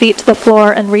swung her feet to the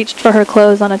floor and reached for her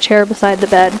clothes on a chair beside the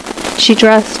bed. She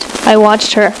dressed. I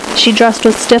watched her. She dressed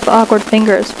with stiff, awkward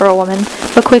fingers for a woman,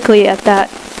 but quickly at that.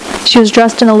 She was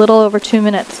dressed in a little over 2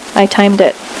 minutes. I timed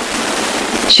it.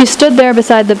 She stood there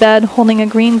beside the bed, holding a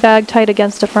green bag tight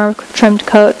against a fur-trimmed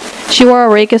coat. She wore a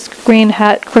rakish green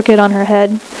hat crooked on her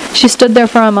head. She stood there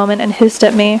for a moment and hissed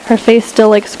at me, her face still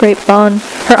like scraped bone,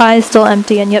 her eyes still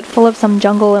empty and yet full of some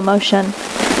jungle emotion.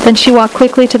 Then she walked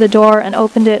quickly to the door and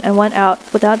opened it and went out,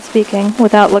 without speaking,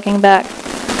 without looking back.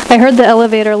 I heard the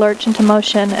elevator lurch into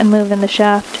motion and move in the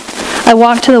shaft. I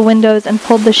walked to the windows and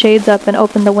pulled the shades up and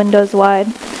opened the windows wide.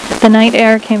 The night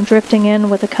air came drifting in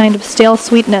with a kind of stale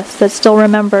sweetness that still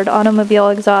remembered automobile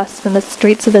exhausts in the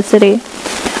streets of the city.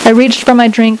 I reached for my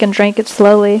drink and drank it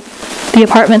slowly. The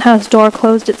apartment house door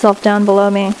closed itself down below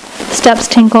me. Steps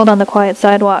tinkled on the quiet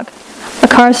sidewalk. A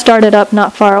car started up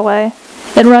not far away.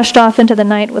 It rushed off into the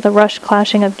night with a rush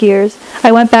clashing of gears.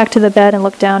 I went back to the bed and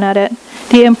looked down at it.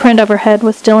 The imprint of her head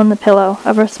was still in the pillow,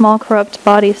 of her small corrupt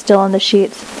body still in the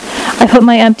sheets. I put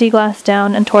my empty glass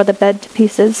down and tore the bed to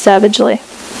pieces savagely.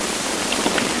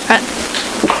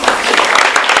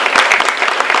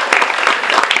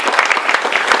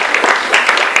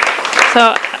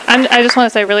 So I just want to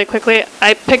say really quickly,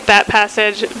 I picked that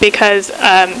passage because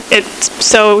it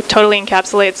so totally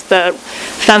encapsulates the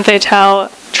femme fatale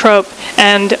trope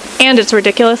and its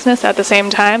ridiculousness at the same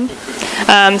time.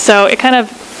 So it kind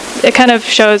of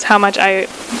shows how much I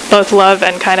both love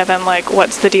and kind of am like,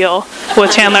 what's the deal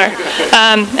with Chandler?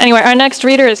 Anyway, our next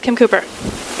reader is Kim Cooper.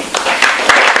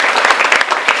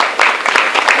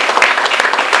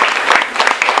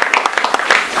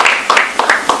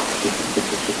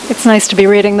 It's nice to be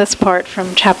reading this part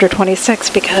from chapter 26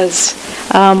 because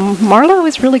Marlowe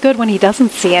is really good when he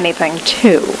doesn't see anything,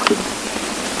 too.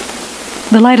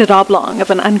 The lighted oblong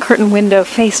of an uncurtained window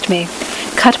faced me,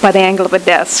 cut by the angle of a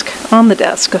desk. On the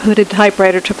desk, a hooded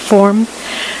typewriter took form,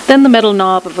 then the metal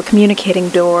knob of a communicating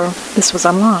door. This was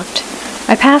unlocked.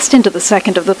 I passed into the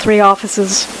second of the 3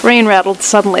 offices. Rain rattled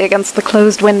suddenly against the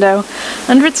closed window.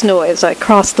 Under its noise, I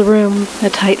crossed the room. A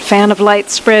tight fan of light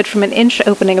spread from an inch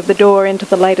opening of the door into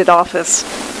the lighted office.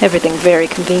 Everything very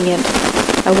convenient.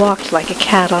 I walked like a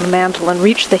cat on a mantel and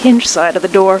reached the hinge side of the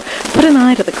door, put an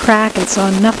eye to the crack and saw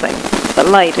nothing but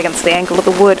light against the angle of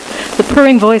the wood. The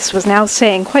purring voice was now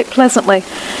saying quite pleasantly,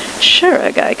 "Sure,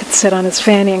 a guy could sit on his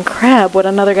fanny and crab what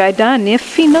another guy done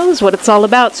if he knows what it's all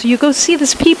about, so you go see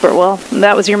this peeper. Well,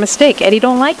 that was your mistake. Eddie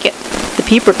don't like it. The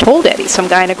peeper told Eddie some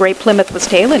guy in a gray Plymouth was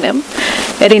tailing him.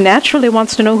 Eddie naturally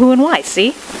wants to know who and why,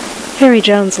 see?" Harry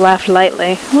Jones laughed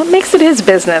lightly. "What makes it his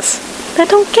business? That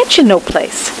don't get you no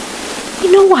place.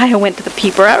 You know why I went to the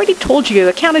peeper. I already told you.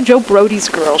 Account of Joe Brody's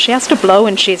girl. She has to blow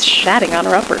and she's shatting on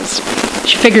her uppers.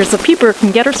 She figures the peeper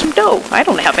can get her some dough. I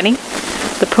don't have any."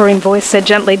 The purring voice said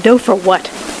gently, "Dough for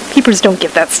what? Peepers don't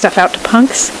give that stuff out to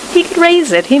punks. He could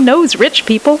raise it. He knows rich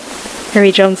people."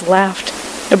 Harry Jones laughed.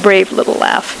 A brave little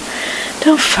laugh.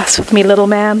 "Don't fuss with me, little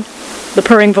man." The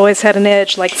purring voice had an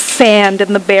edge like sand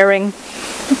in the bearing.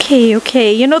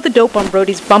 Okay, you know the dope on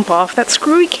Brody's bump-off. That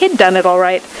screwy kid done it all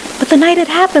right. But the night it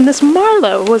happened, this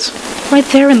Marlowe was right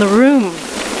there in the room.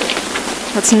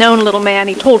 That's known, little man.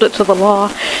 He told it to the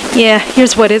law. Yeah,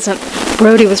 here's what isn't.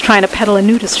 Brody was trying to peddle a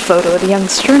nudist photo of the young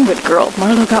Sternwood girl.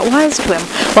 Marlowe got wise to him.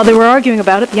 While they were arguing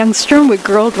about it, the young Sternwood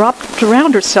girl dropped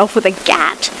around herself with a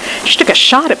gat. She took a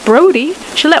shot at Brody.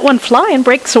 She let one fly and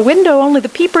breaks a window, only the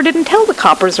peeper didn't tell the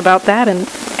coppers about that, and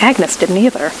Agnes didn't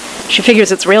either. She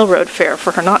figures it's railroad fare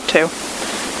for her not to.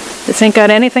 This ain't got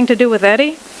anything to do with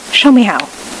Eddie? Show me how.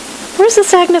 Where's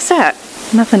this Agnes at?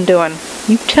 Nothing doing.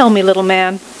 You tell me, little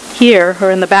man. Here,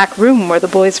 or in the back room where the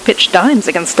boys pitch dimes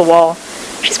against the wall.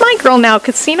 She's my girl now,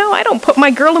 Casino. I don't put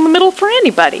my girl in the middle for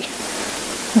anybody.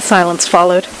 A silence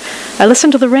followed. I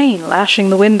listened to the rain lashing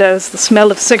the windows. The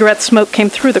smell of cigarette smoke came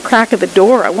through the crack of the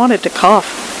door. I wanted to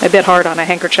cough. I bit hard on a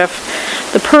handkerchief.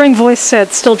 The purring voice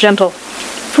said, still gentle,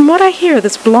 "From what I hear,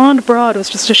 this blonde broad was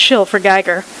just a shill for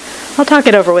Geiger. I'll talk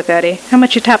it over with Eddie. How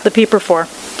much you tap the peeper for?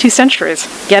 2 centuries.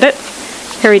 Get it?"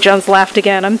 Harry Jones laughed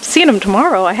again. "I'm seeing him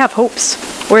tomorrow. I have hopes.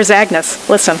 Where's Agnes?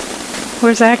 Listen.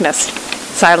 Where's Agnes?"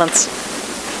 Silence.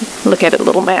 "Look at it,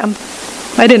 little man."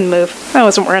 I didn't move. I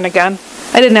wasn't wearing a gun.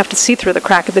 I didn't have to see through the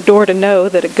crack of the door to know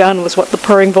that a gun was what the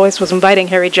purring voice was inviting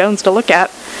Harry Jones to look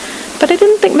at. But I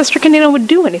didn't think Mr. Canino would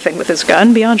do anything with his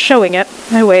gun beyond showing it.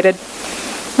 I waited.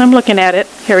 "I'm looking at it,"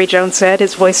 Harry Jones said,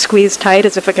 his voice squeezed tight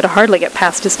as if it could hardly get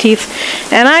past his teeth.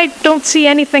 "And I don't see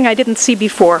anything I didn't see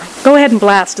before. Go ahead and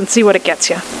blast and see what it gets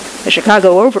you. A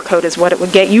Chicago overcoat is what it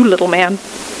would get you, little man."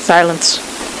 Silence.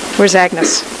 "Where's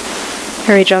Agnes?"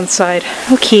 Harry Jones sighed.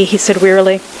 Okay, he said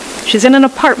wearily. She's in an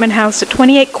apartment house at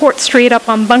 28 Court Street up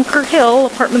on Bunker Hill,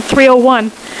 apartment 301.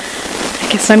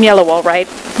 I guess I'm yellow, all right.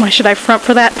 Why should I front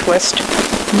for that twist?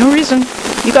 No reason.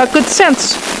 You got good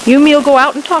sense. You and me'll go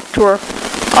out and talk to her.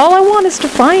 All I want is to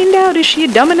find out, is she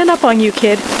dumbing it up on you,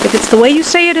 kid? If it's the way you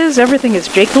say it is, everything is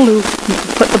Jake-a-loo. You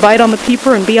can put the bite on the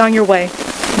peeper and be on your way.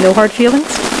 No hard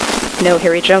feelings? No,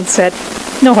 Harry Jones said.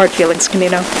 No hard feelings,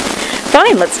 Canino.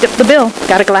 Fine, let's dip the bill.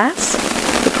 Got a glass?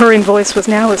 The purring voice was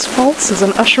now as false as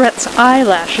an usherette's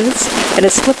eyelashes and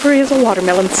as slippery as a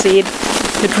watermelon seed.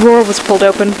 The drawer was pulled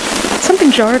open.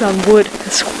 Something jarred on wood.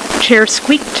 The chair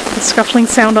squeaked, a scuffling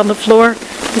sound on the floor.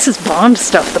 This is Bond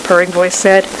stuff, the purring voice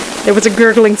said. There was a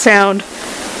gurgling sound.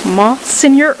 Moths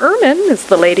in your ermine, as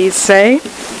the ladies say.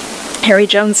 Harry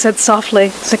Jones said softly,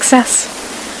 Success.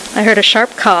 I heard a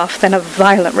sharp cough, then a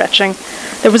violent retching.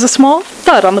 There was a small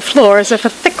thud on the floor, as if a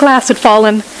thick glass had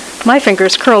fallen. My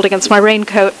fingers curled against my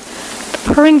raincoat.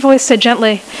 The purring voice said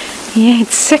gently, You ain't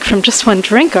sick from just one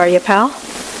drink, are you, pal?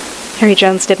 Harry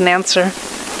Jones didn't answer.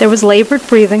 There was labored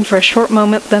breathing for a short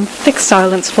moment, then thick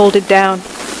silence folded down.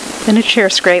 Then a chair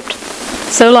scraped.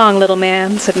 So long, little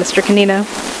man, said Mr. Canino.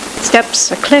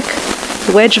 Steps, a click.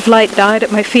 The wedge of light died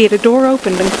at my feet. A door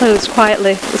opened and closed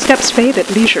quietly. The steps faded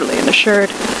leisurely and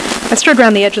assured. I stood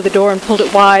round the edge of the door and pulled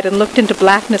it wide and looked into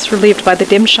blackness relieved by the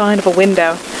dim shine of a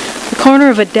window. The corner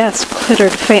of a desk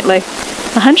glittered faintly.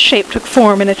 A hunched shape took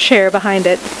form in a chair behind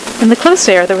it. In the close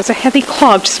air there was a heavy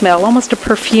clogged smell, almost a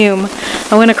perfume.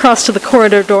 I went across to the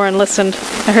corridor door and listened.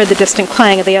 I heard the distant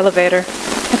clang of the elevator.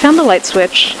 I found the light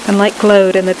switch, and light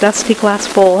glowed in a dusty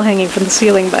glass bowl hanging from the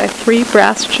ceiling by 3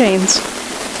 brass chains.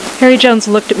 Harry Jones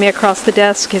looked at me across the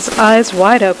desk, his eyes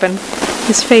wide open,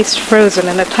 his face frozen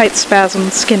in a tight spasm,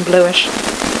 skin bluish.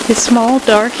 His small,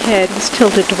 dark head was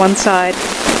tilted to one side.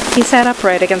 He sat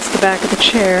upright against the back of the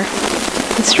chair.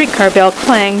 The streetcar bell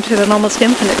clanged at an almost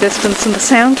infinite distance, and the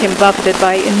sound came buffeted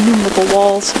by innumerable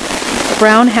walls. A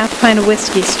brown half-pint of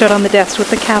whiskey stood on the desk with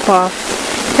the cap off.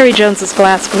 Harry Jones's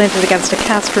glass glinted against a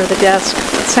caster of the desk.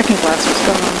 The second glass was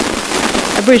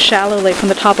gone. I breathed shallowly from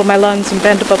the top of my lungs and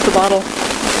bent above the bottle.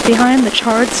 Behind the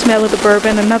charred smell of the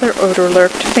bourbon, another odor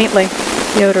lurked, faintly,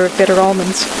 the odor of bitter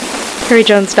almonds. Harry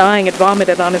Jones, dying, had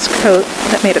vomited on his coat.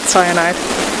 That made it cyanide.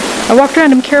 I walked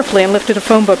around him carefully and lifted a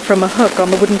phone book from a hook on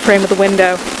the wooden frame of the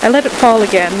window. I let it fall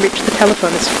again, reached the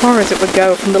telephone as far as it would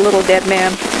go from the little dead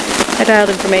man. I dialed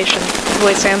information. The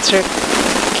voice answered.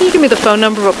 Can you give me the phone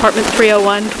number of apartment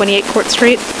 301, 28 Court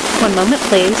Street? 1 moment,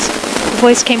 please. The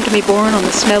voice came to me borne on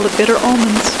the smell of bitter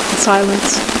almonds and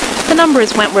silence. The number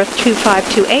is Wentworth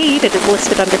 2528. It is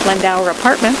listed under Glendower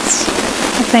Apartments.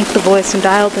 I thanked the voice and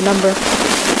dialed the number.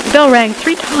 The bell rang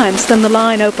 3 times, then the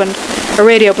line opened. A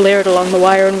radio blared along the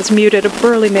wire and was muted. A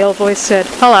burly male voice said,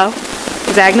 Hello.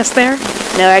 Is Agnes there?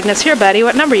 No, Agnes here, buddy.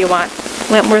 What number you want?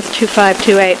 Wentworth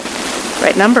 2528.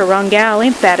 Right number, wrong gal.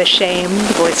 Ain't that a shame?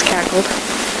 The voice cackled.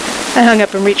 I hung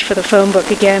up and reached for the phone book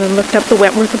again and looked up the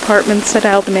Wentworth Apartments. I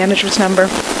dialed the manager's number.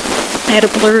 I had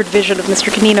a blurred vision of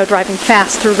Mr. Canino driving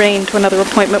fast through rain to another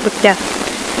appointment with death.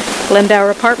 Glendower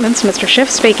Apartments, Mr. Schiff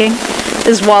speaking.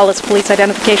 This is Wallace Police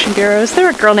Identification Bureau. Is there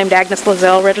a girl named Agnes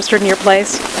Lazelle registered in your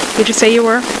place? Who'd you say you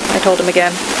were? I told him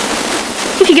again.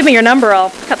 If you give me your number, I'll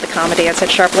cut the comedy, I said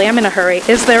sharply. I'm in a hurry.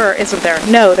 Is there or isn't there?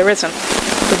 No, there isn't.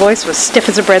 The voice was stiff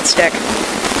as a breadstick.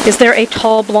 Is there a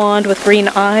tall blonde with green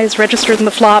eyes registered in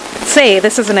the flop? Say,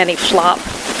 this isn't any flop.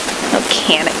 Oh,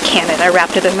 can it, I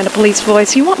rapped at him in a police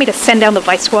voice. You want me to send down the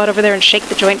vice squad over there and shake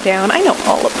the joint down? I know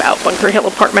all about Bunker Hill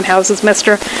apartment houses,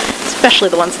 mister. Especially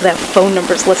the ones that have phone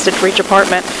numbers listed for each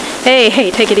apartment. Hey,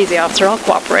 take it easy, officer. I'll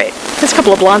cooperate. There's a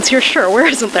couple of blondes here, sure. Where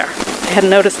isn't there? I hadn't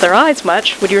noticed their eyes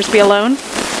much. Would yours be alone?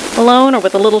 Alone or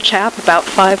with a little chap about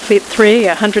 5'3",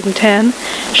 110.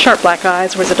 Sharp black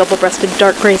eyes, wears a double-breasted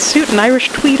dark gray suit and Irish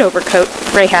tweed overcoat,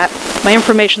 gray hat. My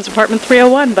information's apartment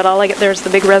 301, but all I get there is the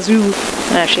big razoo.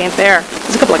 She ain't there.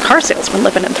 There's a couple of car salesmen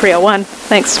living in 301.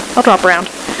 Thanks. I'll drop around.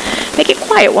 Make it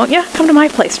quiet, won't ya? Come to my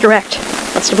place, direct.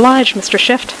 Must oblige, Mr.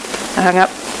 Shift. I hung up.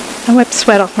 I wiped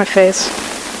sweat off my face.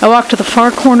 I walked to the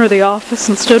far corner of the office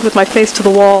and stood with my face to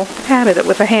the wall, patted it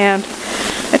with a hand.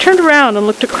 I turned around and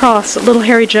looked across at little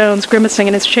Harry Jones grimacing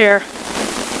in his chair.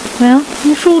 Well,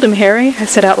 you fooled him, Harry, I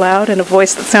said out loud in a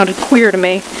voice that sounded queer to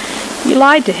me. You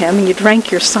lied to him and you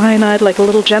drank your cyanide like a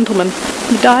little gentleman.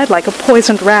 You died like a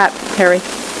poisoned rat, Harry.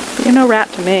 But you're no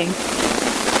rat to me.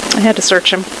 I had to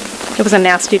search him. It was a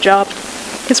nasty job.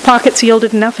 His pockets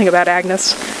yielded nothing about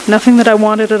Agnes, nothing that I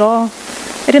wanted at all.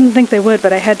 I didn't think they would,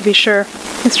 but I had to be sure.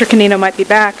 Mr. Canino might be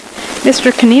back.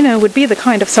 Mr. Canino would be the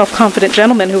kind of self-confident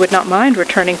gentleman who would not mind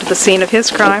returning to the scene of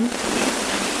his crime.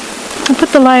 I put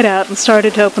the light out and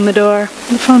started to open the door.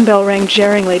 The phone bell rang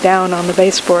jarringly down on the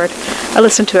baseboard. I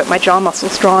listened to it, my jaw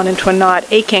muscles drawn into a knot,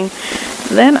 aching.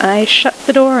 Then I shut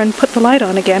the door and put the light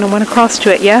on again and went across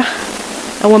to it. Yeah?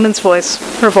 A woman's voice.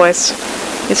 Her voice.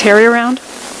 Is Harry around?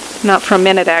 Not for a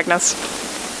minute, Agnes.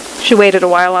 She waited a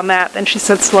while on that, then she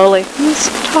said slowly, Who's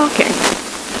talking?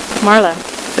 Marlowe,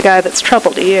 the guy that's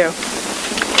trouble to you.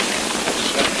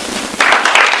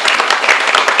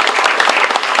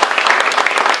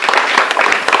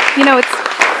 You know,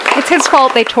 it's his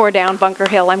fault they tore down Bunker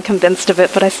Hill. I'm convinced of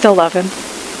it, but I still love him.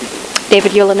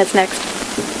 David Hewlin is next.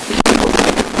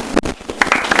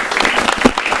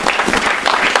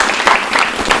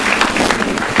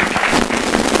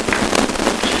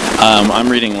 I'm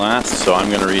reading last, so I'm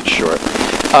going to read short.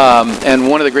 And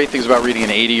one of the great things about reading an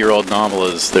 80-year-old novel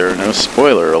is there are no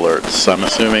spoiler alerts. I'm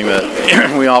assuming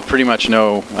that we all pretty much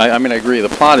know. I mean, I agree. The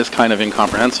plot is kind of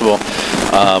incomprehensible,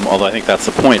 although I think that's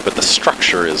the point. But the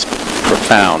structure is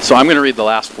profound. So I'm going to read the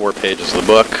last 4 pages of the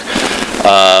book,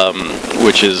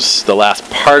 which is the last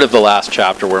part of the last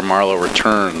chapter where Marlowe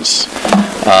returns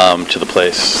to the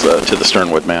place, to the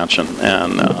Sternwood Mansion,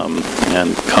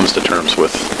 and comes to terms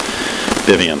with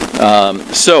Vivian.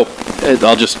 So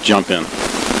I'll just jump in.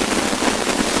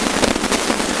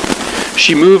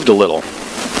 She moved a little,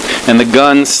 and the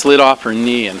gun slid off her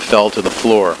knee and fell to the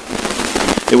floor.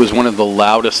 It was one of the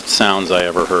loudest sounds I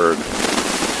ever heard.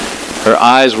 Her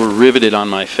eyes were riveted on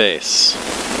my face.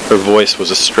 Her voice was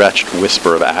a stretched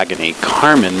whisper of agony.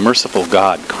 Carmen, merciful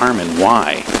God, Carmen,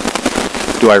 why?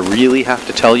 Do I really have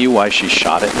to tell you why she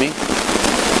shot at me?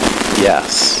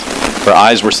 Yes. Her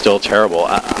eyes were still terrible.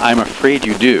 I'm afraid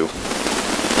you do.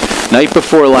 Night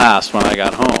before last, when I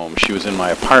got home, she was in my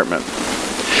apartment.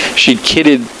 She'd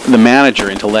kidded the manager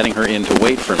into letting her in to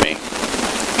wait for me.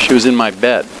 She was in my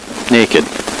bed, naked.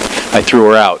 I threw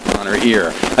her out on her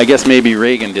ear. I guess maybe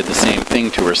Reagan did the same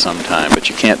thing to her sometime, but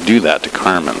you can't do that to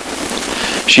Carmen.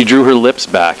 She drew her lips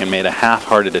back and made a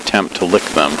half-hearted attempt to lick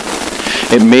them.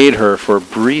 It made her, for a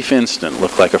brief instant,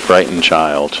 look like a frightened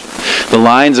child. The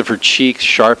lines of her cheeks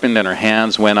sharpened and her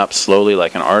hands went up slowly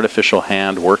like an artificial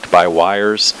hand worked by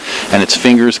wires, and its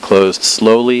fingers closed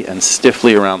slowly and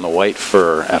stiffly around the white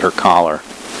fur at her collar.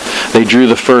 They drew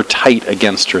the fur tight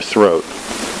against her throat.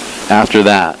 After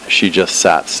that, she just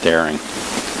sat staring.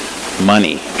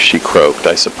 Money, she croaked.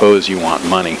 I suppose you want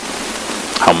money.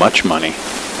 How much money?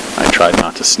 I tried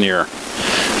not to sneer.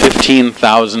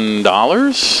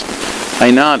 $15,000?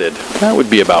 I nodded. That would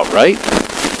be about right.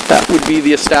 That would be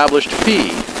the established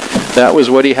fee. That was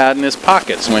what he had in his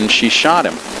pockets when she shot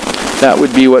him. That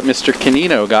would be what Mr.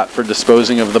 Canino got for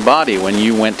disposing of the body when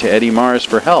you went to Eddie Mars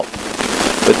for help.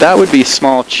 But that would be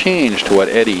small change to what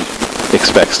Eddie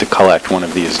expects to collect one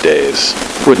of these days,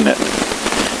 wouldn't it?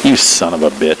 You son of a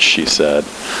bitch, she said.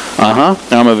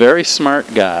 I'm a very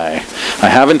smart guy. I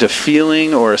haven't a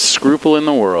feeling or a scruple in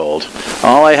the world.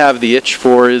 All I have the itch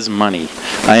for is money.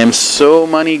 I am so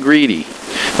money greedy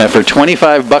that for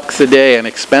 $25 a day and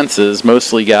expenses,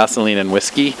 mostly gasoline and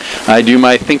whiskey, I do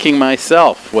my thinking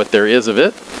myself, what there is of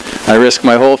it. I risk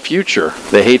my whole future,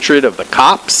 the hatred of the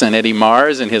cops and Eddie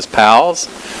Mars and his pals.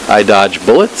 I dodge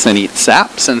bullets and eat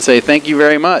saps and say thank you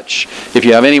very much. If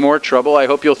you have any more trouble, I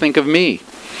hope you'll think of me.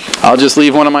 I'll just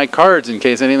leave one of my cards in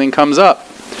case anything comes up.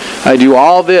 I do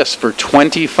all this for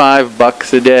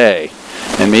 $25 a day,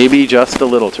 and maybe just a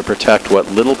little to protect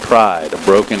what little pride a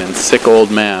broken and sick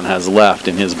old man has left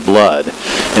in his blood,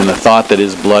 in the thought that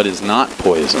his blood is not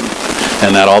poison,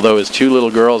 and that although his 2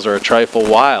 little girls are a trifle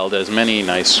wild, as many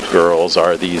nice girls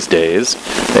are these days,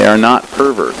 they are not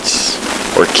perverts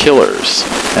or killers,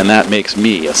 and that makes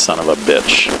me a son of a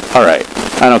bitch. All right,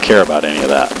 I don't care about any of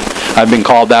that. I've been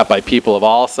called that by people of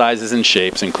all sizes and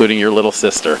shapes, including your little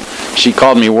sister. She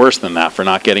called me worse than that for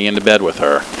not getting into bed with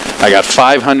her. I got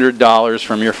 $500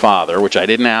 from your father, which I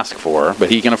didn't ask for,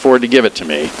 but he can afford to give it to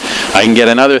me. I can get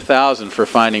another $1,000 for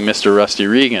finding Mr. Rusty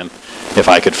Regan, if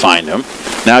I could find him.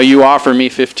 Now you offer me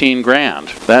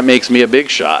 $15,000. That makes me a big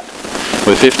shot.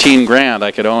 With $15,000,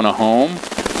 I could own a home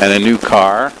and a new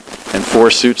car and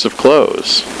 4 suits of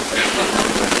clothes.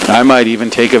 I might even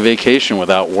take a vacation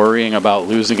without worrying about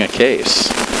losing a case.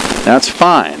 That's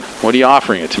fine. What are you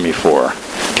offering it to me for?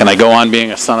 Can I go on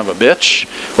being a son of a bitch?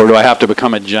 Or do I have to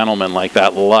become a gentleman like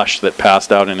that lush that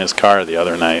passed out in his car the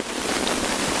other night?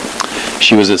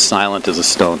 She was as silent as a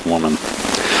stone woman.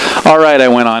 All right, I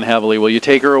went on heavily. Will you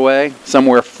take her away?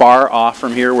 Somewhere far off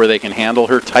from here where they can handle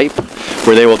her type?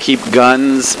 Where they will keep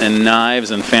guns and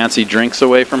knives and fancy drinks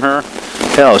away from her?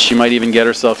 Hell, she might even get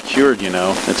herself cured, you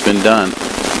know. It's been done.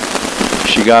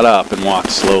 She got up and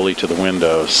walked slowly to the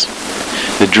windows.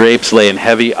 The drapes lay in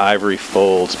heavy ivory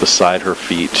folds beside her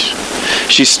feet.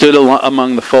 She stood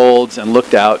among the folds and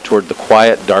looked out toward the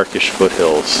quiet, darkish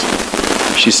foothills.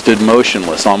 She stood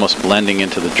motionless, almost blending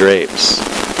into the drapes.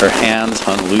 Her hands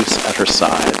hung loose at her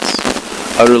sides,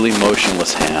 utterly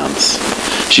motionless hands.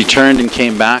 She turned and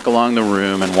came back along the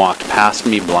room and walked past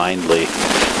me blindly.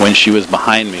 When she was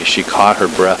behind me, she caught her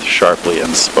breath sharply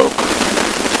and spoke.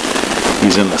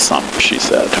 "He's in the sump," she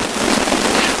said.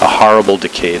 "A horrible,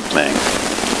 decayed thing.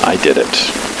 I did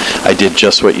it. I did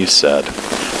just what you said.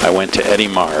 I went to Eddie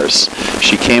Mars.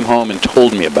 She came home and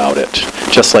told me about it,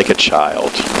 just like a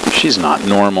child. She's not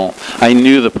normal. I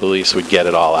knew the police would get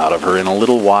it all out of her. In a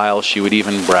little while, she would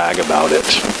even brag about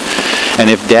it. And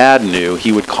if Dad knew,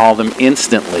 he would call them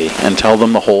instantly and tell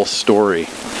them the whole story.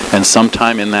 And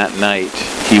sometime in that night,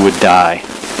 he would die.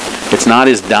 It's not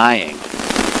his dying.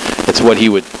 It's what he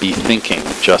would be thinking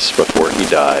just before he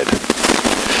died.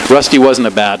 Rusty wasn't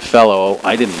a bad fellow.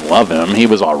 I didn't love him. He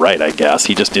was all right, I guess.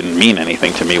 He just didn't mean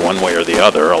anything to me one way or the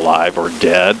other, alive or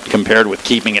dead, compared with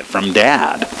keeping it from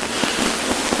Dad.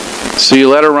 So you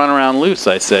let her run around loose,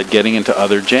 I said, getting into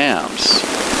other jams.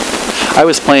 I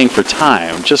was playing for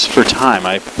time, just for time.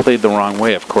 I played the wrong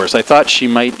way, of course. I thought she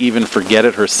might even forget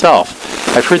it herself.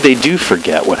 I've heard they do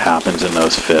forget what happens in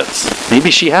those fits.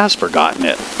 Maybe she has forgotten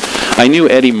it. I knew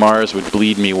Eddie Mars would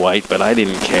bleed me white, but I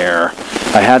didn't care.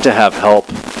 I had to have help,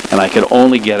 and I could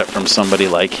only get it from somebody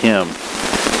like him.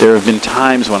 There have been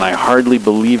times when I hardly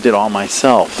believed it all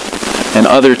myself, and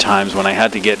other times when I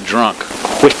had to get drunk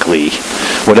quickly,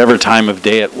 whatever time of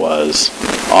day it was,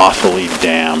 awfully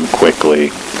damn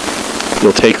quickly.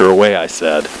 You'll take her away, I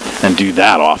said, and do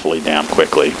that awfully damn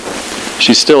quickly.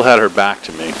 She still had her back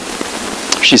to me.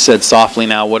 She said softly,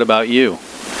 "Now, what about you?"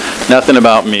 "Nothing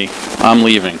about me. I'm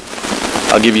leaving.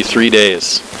 I'll give you 3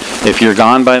 days. If you're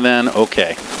gone by then,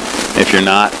 okay. If you're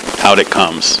not, out it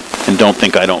comes. And don't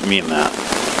think I don't mean that."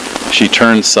 She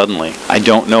turned suddenly. "I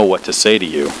don't know what to say to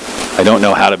you. I don't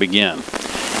know how to begin."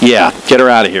 "Yeah, get her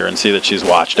out of here and see that she's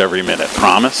watched every minute.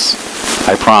 Promise?"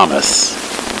 "I promise."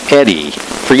 "Eddie.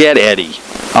 Forget Eddie.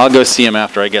 I'll go see him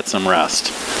after I get some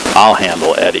rest. I'll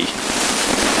handle Eddie."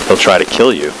 "He'll try to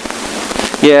kill you."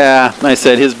 "Yeah," I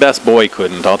said, "his best boy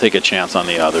couldn't. I'll take a chance on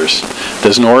the others."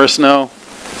 "Does Norris know?"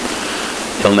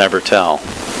 "He'll never tell."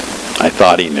 I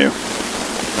thought he knew.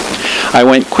 I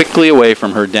went quickly away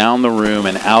from her, down the room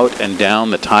and out and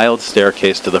down the tiled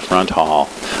staircase to the front hall.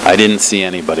 I didn't see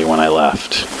anybody when I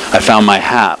left. I found my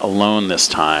hat alone this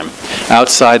time.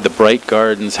 Outside, the bright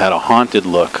gardens had a haunted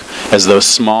look, as though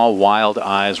small, wild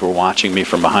eyes were watching me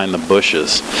from behind the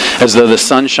bushes, as though the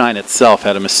sunshine itself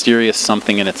had a mysterious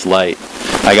something in its light.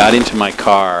 I got into my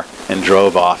car and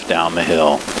drove off down the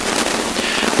hill.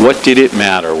 What did it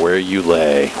matter where you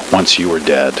lay once you were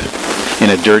dead? In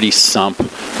a dirty sump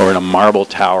or in a marble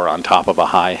tower on top of a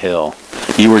high hill.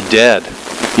 You were dead.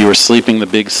 You were sleeping the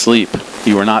big sleep.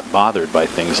 You were not bothered by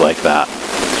things like that.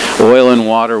 Oil and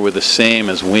water were the same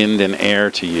as wind and air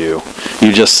to you.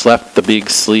 You just slept the big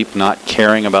sleep, not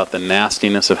caring about the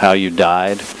nastiness of how you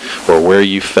died or where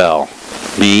you fell.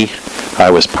 Me, I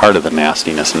was part of the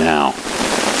nastiness now.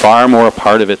 Far more a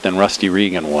part of it than Rusty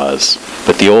Regan was,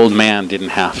 but the old man didn't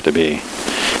have to be.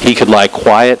 He could lie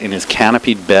quiet in his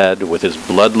canopied bed with his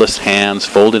bloodless hands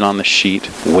folded on the sheet,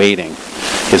 waiting.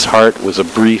 His heart was a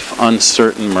brief,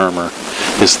 uncertain murmur.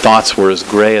 His thoughts were as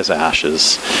gray as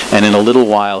ashes, and in a little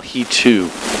while he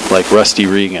too, like Rusty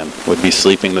Regan, would be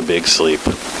sleeping the big sleep.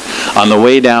 On the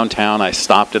way downtown, I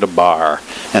stopped at a bar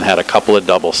and had a couple of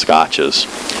double scotches.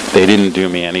 They didn't do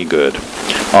me any good.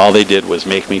 All they did was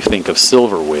make me think of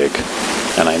Silverwig,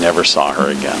 and I never saw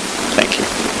her again. Thank you.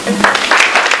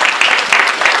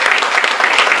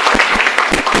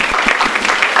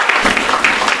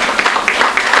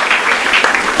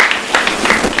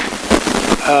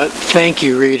 Thank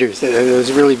you, readers. It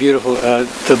was really beautiful.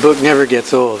 The book never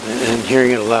gets old, and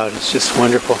hearing it aloud is just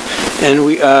wonderful. And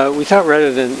we thought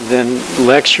rather than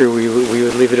lecture, we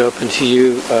would leave it open to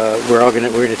you. We're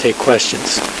going to take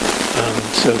questions.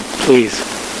 So please.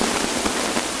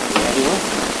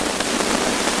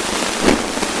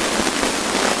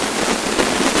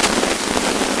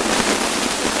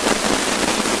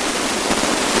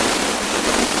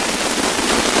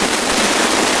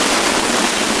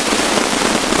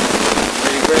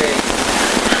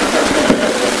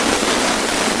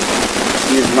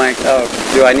 Mic. Oh,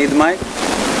 do I need the mic?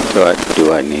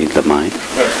 Do I need the mic?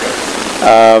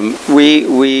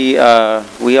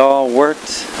 We all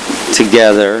worked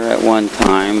together at one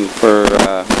time for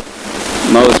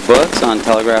Moe's books on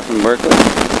Telegraph in Berkeley.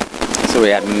 So we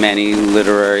had many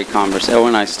literary conversations. Oh,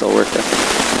 and I still work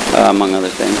there, among other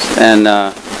things. And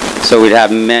so we'd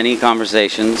have many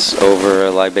conversations over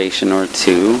a libation or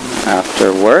two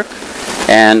after work.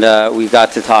 And we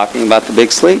got to talking about The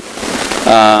Big Sleep.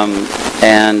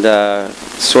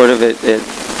 Sort of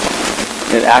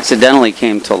it accidentally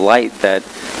came to light that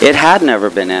it had never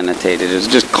been annotated. It was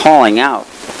just calling out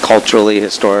culturally,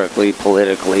 historically,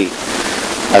 politically,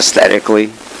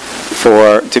 aesthetically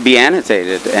to be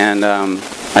annotated. And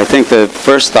I think the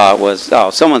first thought was, oh,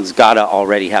 someone's got to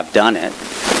already have done it.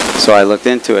 So I looked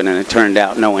into it, and it turned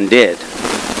out no one did.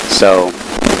 So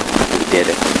we did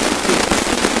it.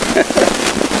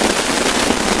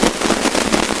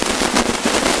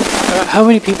 How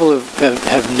many people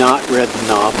have not read the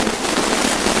novel?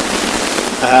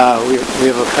 We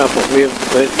have a couple.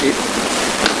 But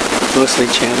mostly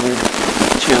Chandler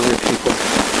people.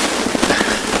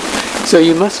 So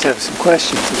you must have some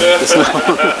questions about this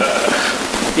novel.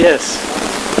 Yes.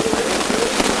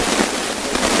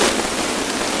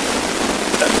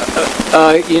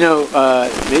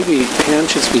 Maybe Pam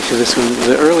should speak to this one.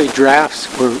 The early drafts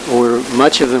were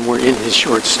much of them were in his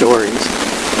short stories.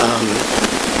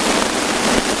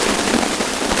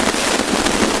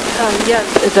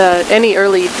 Any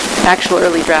actual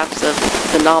early drafts of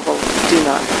the novel do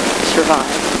not survive,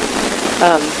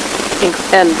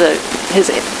 and his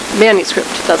manuscript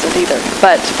doesn't either.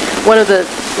 But one of the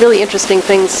really interesting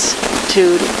things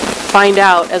to find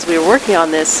out as we were working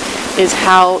on this is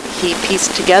how he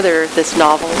pieced together this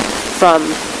novel from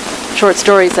short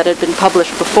stories that had been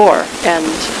published before, and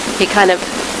he kind of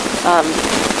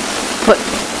put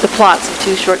the plots of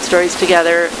two short stories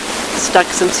together, stuck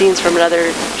some scenes from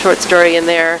another short story in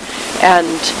there, and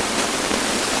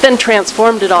then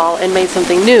transformed it all and made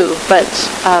something new. But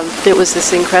it was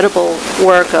this incredible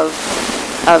work of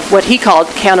what he called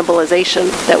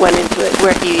cannibalization that went into it,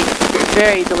 where he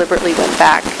very deliberately went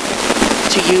back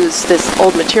to use this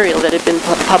old material that had been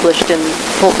published in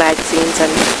pulp magazines,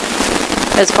 and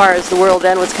as far as the world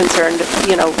then was concerned,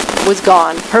 was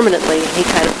gone permanently. He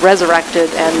kind of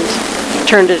resurrected and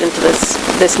turned it into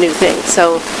this new thing.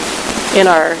 So in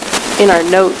our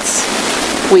notes,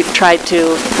 we've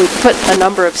put a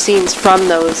number of scenes from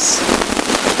those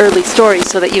early stories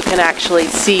so that you can actually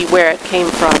see where it came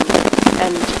from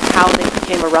and how they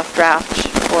became a rough draft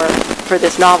for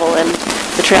this novel, and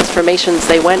the transformations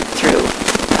they went through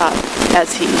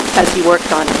as he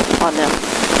worked on them.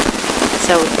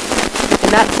 So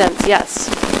in that sense, yes,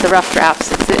 the rough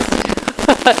drafts exist.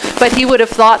 But he would have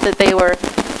thought that they were.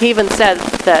 He even said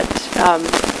that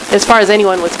as far as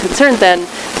anyone was concerned then,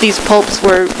 these pulps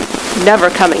were never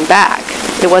coming back.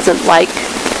 It wasn't like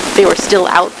they were still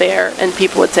out there and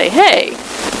people would say, hey,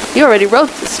 you already wrote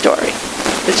this story.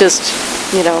 It's just,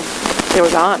 they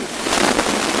were gone.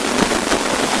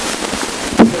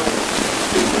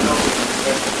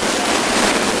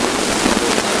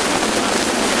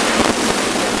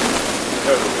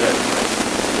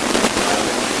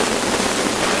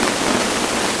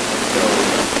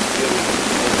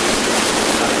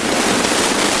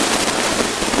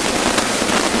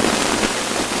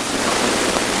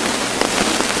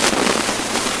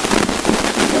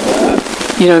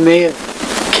 It may have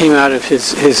came out of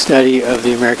his study of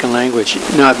the American language,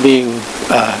 not being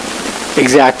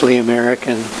exactly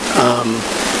American.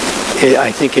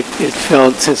 I think it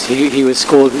felt, since he was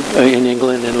schooled in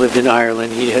England and lived in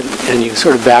Ireland, he was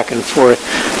sort of back and forth.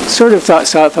 Sort of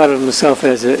thought of himself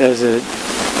as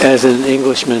an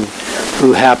Englishman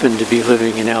who happened to be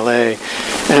living in L.A.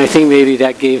 And I think maybe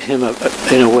that gave him,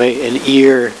 in a way, an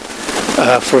ear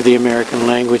for the American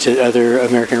language that other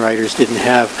American writers didn't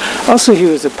have. Also, he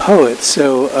was a poet,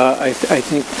 so I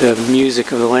think the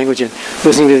music of the language and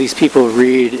listening to these people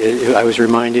read, I was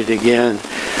reminded again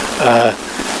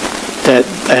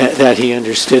that he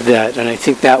understood that, and I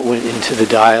think that went into the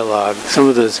dialogue. Some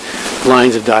of those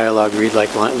lines of dialogue read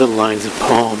like little lines of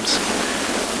poems.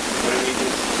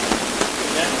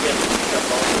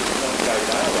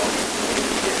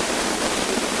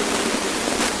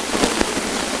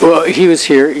 Well, he was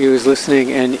here. He was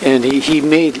listening, and he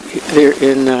made there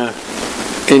at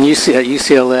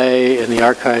UCLA and the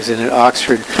archives and at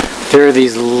Oxford. There are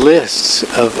these lists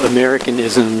of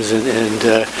Americanisms and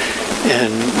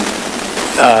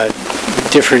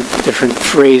different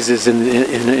phrases in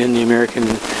the American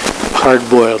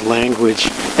hard-boiled language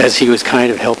as he was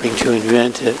kind of helping to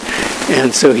invent it.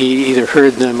 And so he either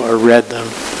heard them or read them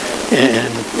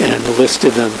and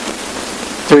listed them.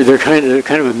 They're kind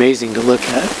of amazing to look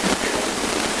at.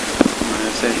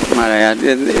 Might I add,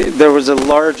 there was a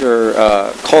larger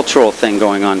cultural thing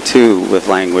going on too with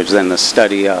language than the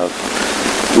study of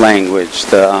language.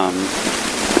 The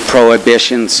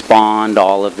Prohibition spawned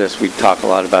all of this. We talk a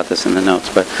lot about this in the notes,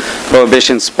 but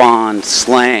Prohibition spawned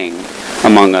slang,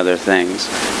 among other things.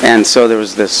 And so there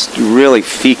was this really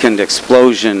fecund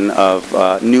explosion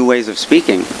of new ways of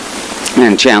speaking.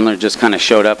 And Chandler just kind of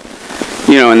showed up,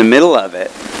 in the middle of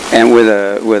it, and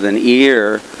with an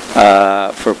ear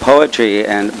for poetry.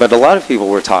 But a lot of people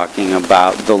were talking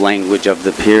about the language of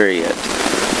the period.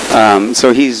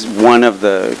 So he's one of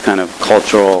the kind of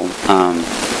cultural,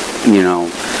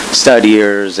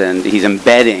 studiers, and he's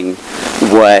embedding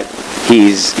what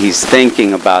he's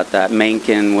thinking about that.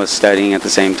 Mencken was studying at the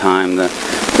same time the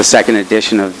second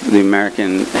edition of the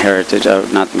American Heritage,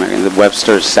 the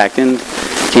Webster's Second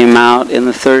came out in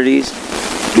the 30s,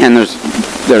 and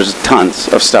there's tons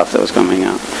of stuff that was coming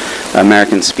out.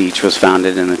 American Speech was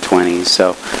founded in the 20s,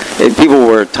 so people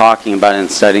were talking about it and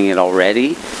studying it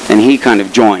already, and he kind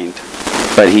of joined,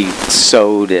 but he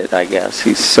sewed it, I guess.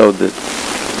 He sewed the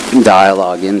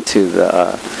dialogue into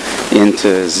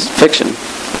his fiction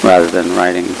rather than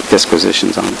writing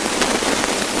disquisitions on it.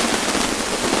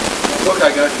 The book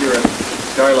I got here at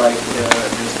Skylight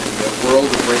is The World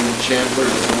of Raymond Chandler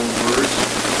in His Own Words.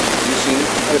 Have you seen it?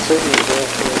 I certainly have.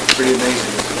 It's pretty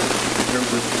amazing, isn't it? In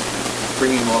terms of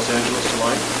bringing Los Angeles to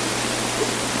life.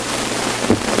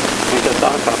 We got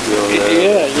that copy over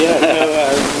there. Yeah.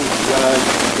 No,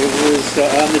 it was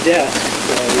on the desk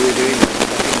while we were doing it.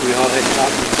 I think we all had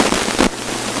copies.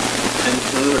 And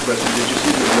another question, did you see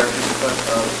the director's cut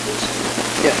of this?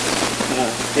 Yes.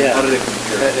 Yeah. How did it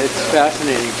compare? It's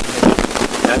fascinating.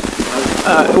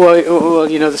 Well,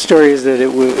 the story is that it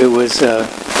was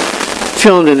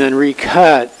filmed and then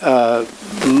recut,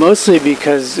 mostly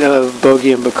because of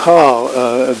Bogey and Bacall.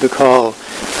 Bacall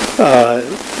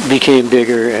became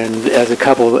bigger, and as a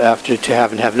couple after To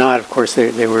Have and Have Not, of course,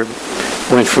 they went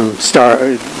from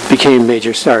became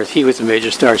major stars. He was a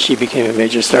major star. She became a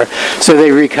major star. So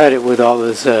they recut it with all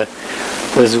those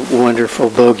wonderful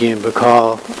Bogey and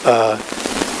Bacall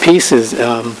pieces.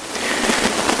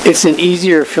 It's an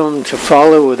easier film to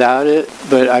follow without it,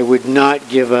 but I would not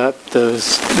give up those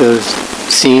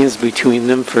scenes between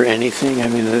them for anything. I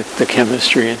mean, the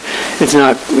chemistry, and it's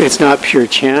not pure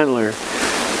Chandler,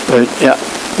 but yeah.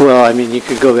 Well, I mean, you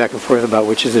could go back and forth about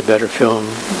which is a better film,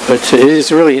 but it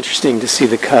is really interesting to see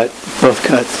both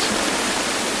cuts.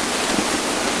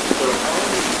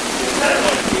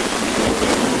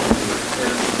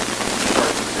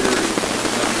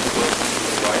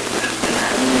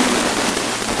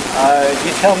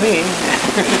 You tell me.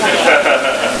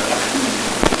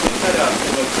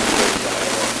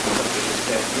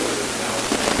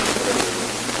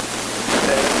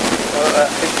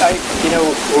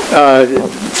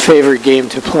 Favorite game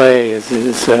to play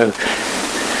is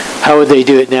how would they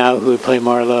do it now? Who would play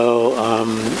Marlowe?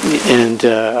 And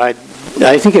I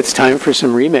think it's time for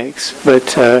some remakes,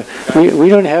 but we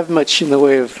don't have much in the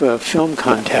way of film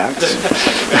contacts.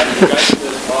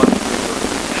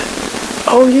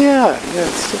 Oh yeah,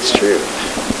 yes, that's true.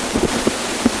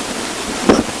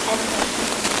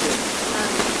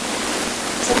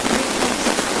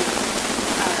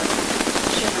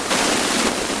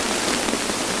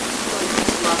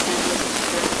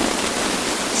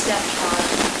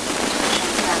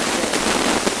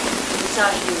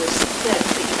 Misogyny was thick,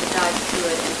 but you could dive through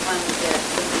it and finally get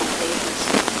the main pages.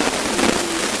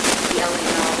 The LA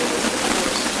novel was the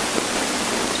first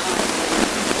time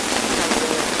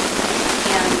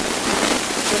and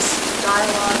this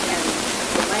dialogue and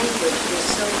the language was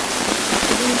so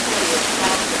painfully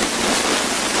attractive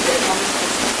that it almost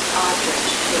has object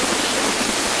shape.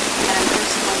 And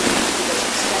this one was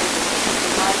extended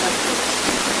in my life.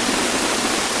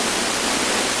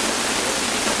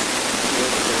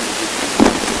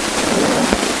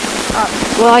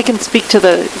 Well, I can speak to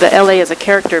the LA as a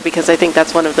character because I think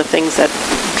that's one of the things that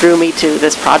drew me to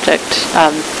this project.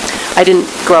 I didn't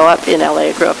grow up in LA,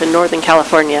 I grew up in Northern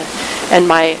California, and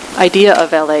my idea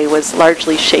of LA was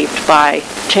largely shaped by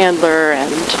Chandler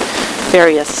and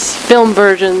various film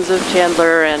versions of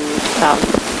Chandler and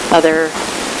other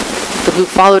who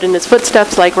followed in his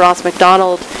footsteps like Ross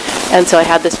MacDonald, and so I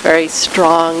had this very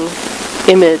strong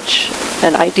image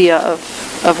and idea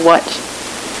of what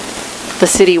the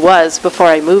city was before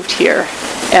I moved here,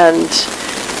 and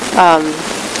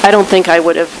I don't think I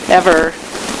would have ever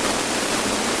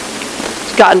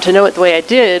gotten to know it the way I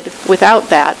did without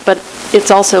that, but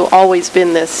it's also always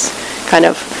been this kind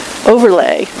of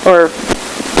overlay or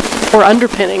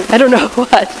underpinning, I don't know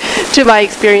what, to my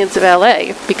experience of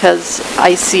LA, because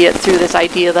I see it through this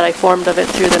idea that I formed of it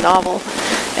through the novel.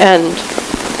 And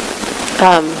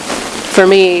for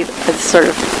me, it's sort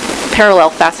of parallel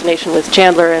fascination with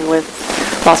Chandler and with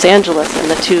Los Angeles, and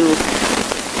the two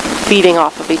feeding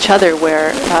off of each other,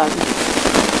 where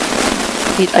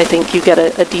I think you get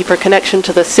a deeper connection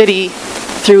to the city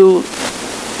through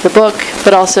the book,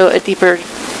 but also a deeper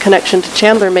connection to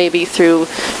Chandler maybe through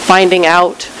finding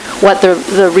out what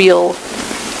the real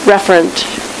referent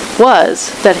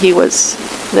was that he was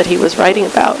writing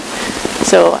about.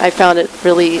 So I found it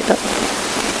really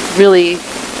really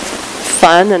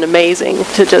fun and amazing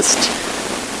to just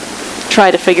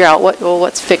try to figure out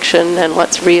what's fiction and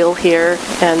what's real here,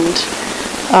 and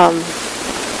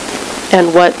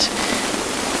what,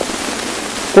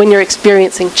 when you're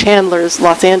experiencing Chandler's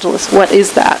Los Angeles, what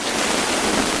is that?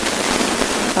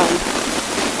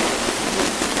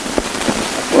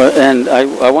 Well, and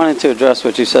I wanted to address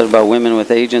what you said about women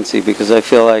with agency, because I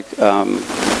feel like,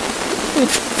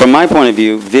 from my point of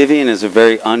view, Vivian is a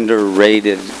very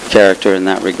underrated character in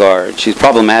that regard. She's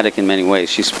problematic in many ways.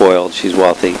 She's spoiled. She's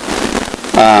wealthy.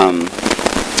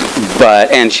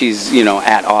 And she's,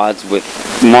 at odds with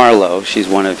Marlowe. She's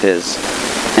one of his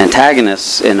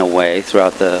antagonists in a way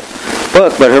throughout the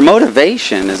book. But her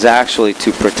motivation is actually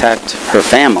to protect her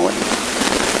family.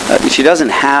 She doesn't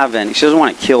have any. She doesn't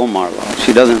want to kill Marlowe.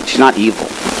 She's not evil.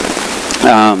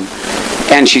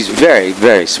 And she's very,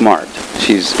 very smart.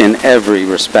 She's in every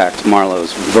respect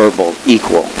Marlowe's verbal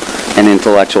equal and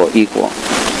intellectual equal.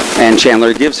 And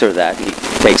Chandler gives her that. He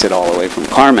takes it all away from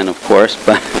Carmen, of course,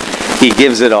 but he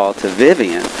gives it all to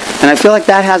Vivian. And I feel like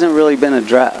that hasn't really been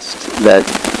addressed, that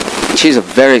she's a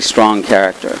very strong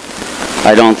character.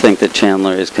 I don't think that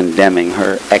Chandler is condemning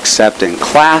her, except in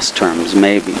class terms,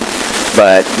 maybe,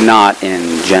 but not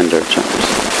in gender terms.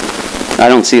 I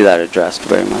don't see that addressed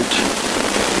very much.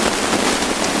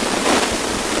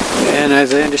 And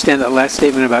as I understand that last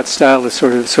statement about style, the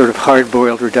sort of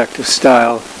hard-boiled, reductive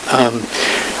style,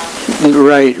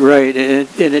 right, and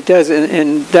it does,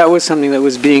 and that was something that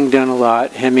was being done a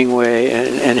lot. Hemingway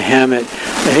and Hammett.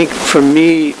 I think for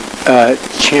me,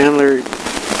 Chandler,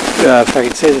 if I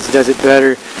can say this, does it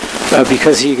better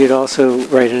because he could also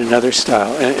write in another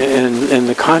style, and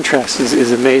the contrast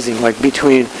is amazing. Like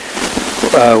between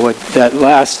what that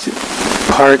last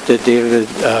part that David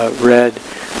read,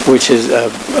 which is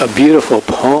a beautiful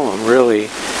poem, really,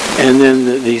 and then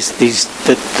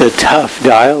the tough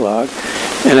dialogue,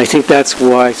 and I think that's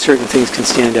why certain things can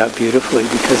stand out beautifully,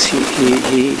 because he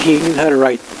knew how to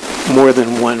write more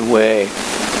than one way.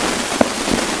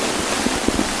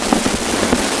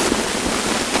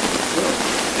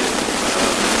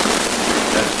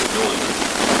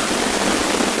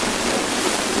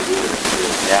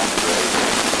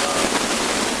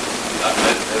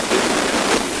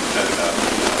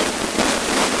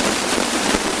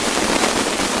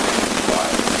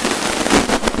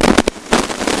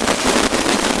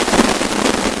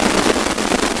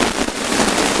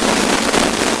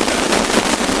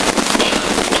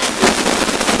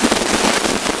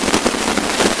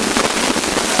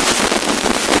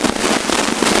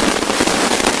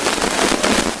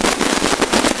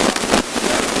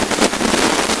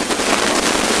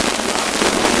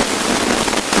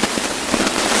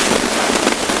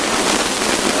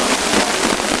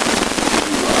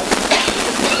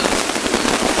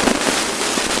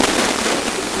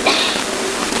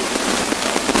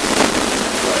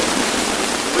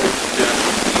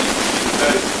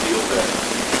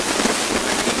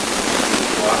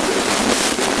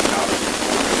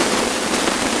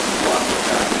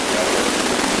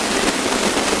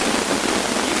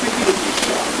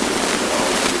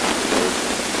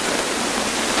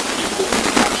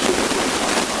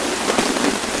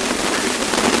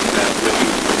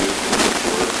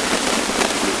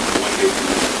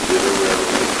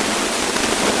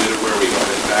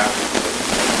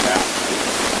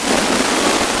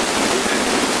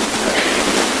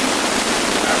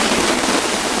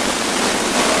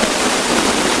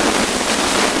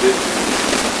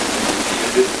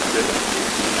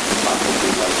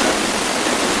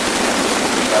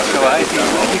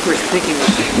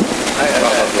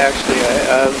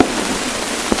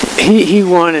 He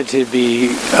wanted to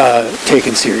be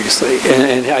taken seriously,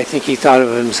 and I think he thought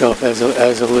of himself as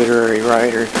a literary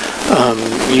writer,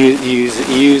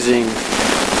 using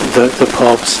the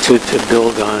pulps to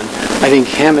build on. I think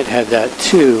Hammett had that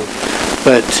too,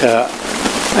 but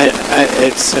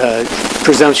it's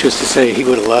presumptuous to say he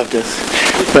would have loved us.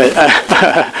 But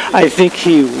I think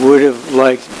he would have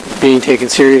liked being taken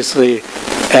seriously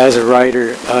as a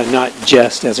writer, not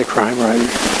just as a crime writer.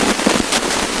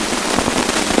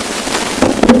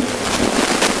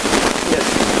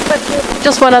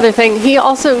 Just one other thing, he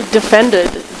also defended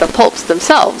the pulps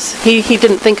themselves. He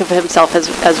didn't think of himself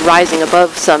as rising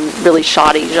above some really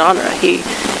shoddy genre.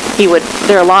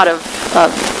 There are a lot of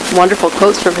wonderful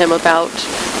quotes from him about,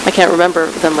 I can't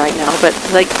remember them right now, but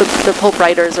like the pulp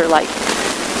writers are like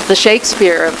the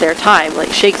Shakespeare of their time.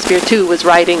 Like Shakespeare too was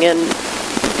writing in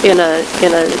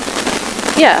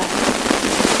yeah,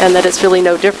 and that it's really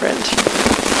no different.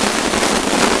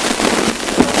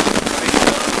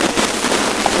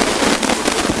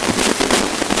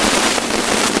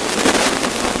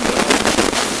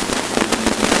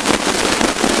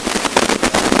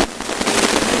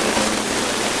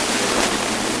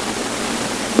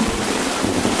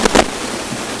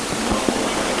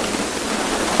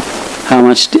 How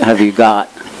much have you got?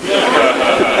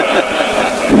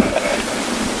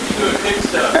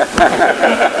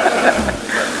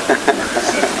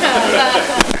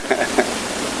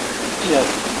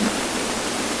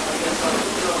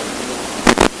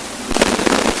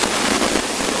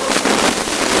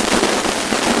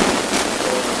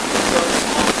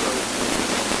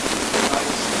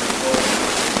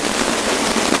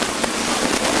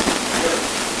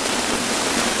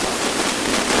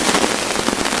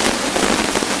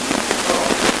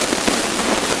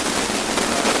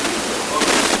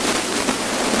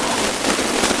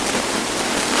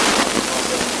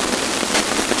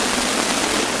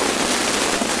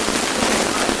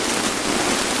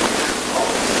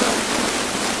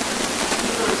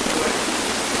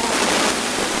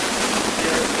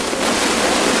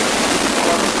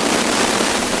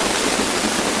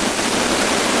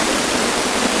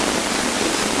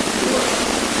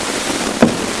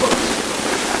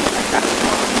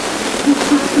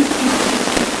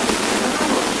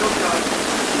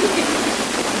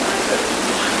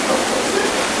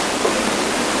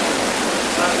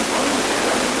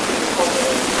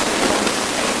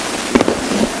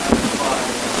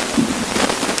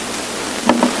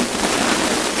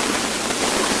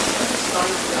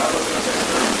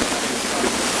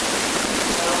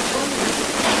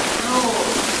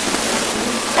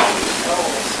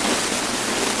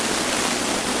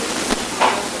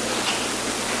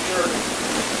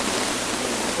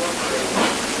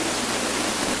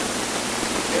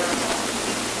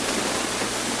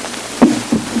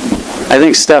 I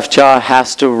think Steph Cha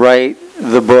has to write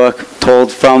the book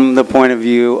told from the point of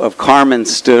view of Carmen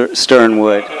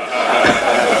Sternwood.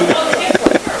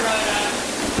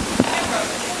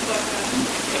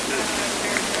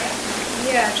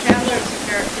 Yeah, Chandler's a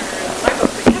character in my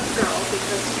book, The Kept Girl,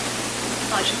 because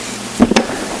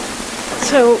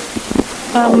So,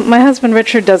 my husband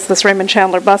Richard does this Raymond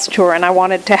Chandler bus tour, and I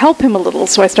wanted to help him a little,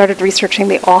 so I started researching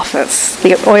the office,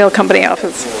 the oil company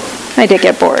office. I did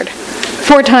get bored.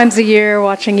 4 times a year,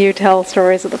 watching you tell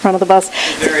stories at the front of the bus.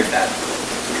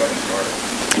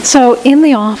 So, in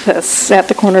the office at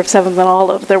the corner of 7th and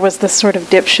Olive, there was this sort of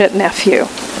dipshit nephew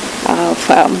of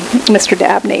Mr.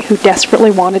 Dabney, who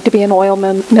desperately wanted to be an oil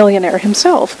millionaire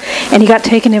himself. And he got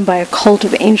taken in by a cult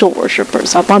of angel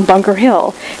worshippers up on Bunker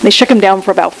Hill. They shook him down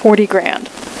for about 40 grand.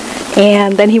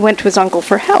 And then he went to his uncle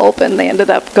for help, and they ended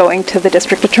up going to the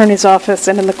district attorney's office,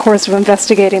 and in the course of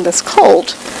investigating this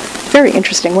cult, very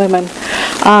interesting women,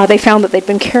 they found that they'd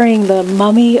been carrying the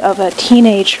mummy of a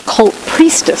teenage cult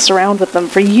priestess around with them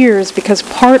for years because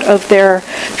part of their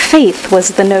faith was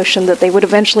the notion that they would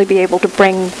eventually be able to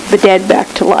bring the dead back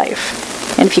to life.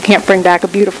 And if you can't bring back a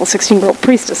beautiful 16-year-old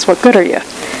priestess, what good are you?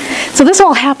 So this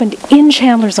all happened in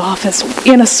Chandler's office,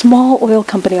 in a small oil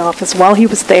company office while he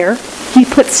was there. He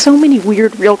put so many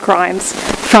weird real crimes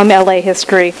from LA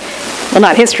history, well,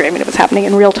 not history, I mean, it was happening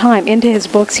in real time, into his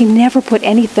books. He never put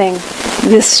anything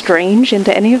this strange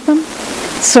into any of them.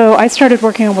 So I started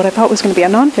working on what I thought was going to be a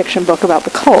nonfiction book about the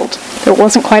cult. There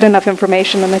wasn't quite enough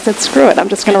information, and I said, screw it, I'm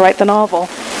just going to write the novel.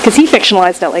 Because he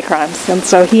fictionalized LA crimes, and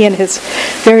so he and his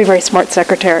very, very smart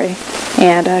secretary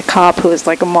and a cop who is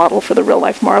like a model for the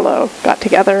real-life Marlowe got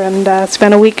together and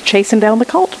spent a week chasing down the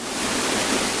cult.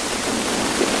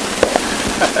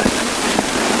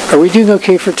 Are we doing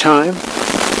okay for time?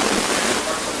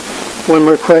 One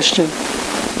more question.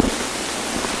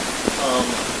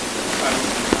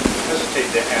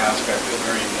 To ask, I feel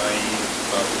very naive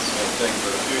about this whole thing,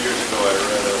 but a few years ago I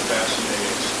read a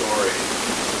fascinating story,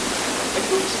 I think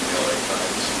it was in the LA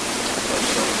Times, of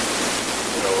some,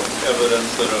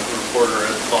 evidence that a reporter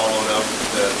had followed up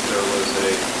that there was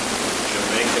a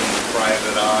Jamaican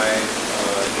private eye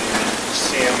named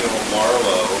Samuel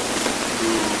Marlowe,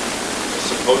 who was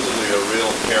supposedly a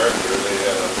real character. They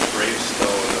had a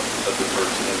gravestone of the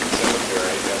person in the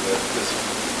cemetery, and that this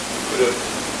could have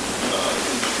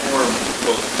informed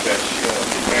both Bashir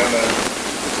Hammond,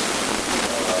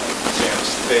 Sam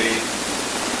Spade,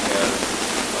 and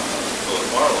Philip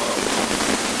Marlowe.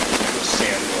 It was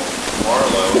Samuel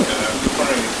Marlowe, and I'm just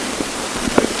wondering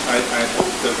if I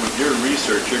hope that with your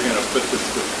research you're going to put this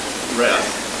to rest.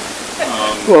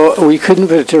 Well, we couldn't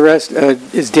put it to rest.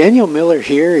 Is Daniel Miller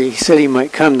here? He said he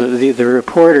might come, the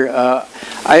reporter.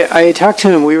 I talked to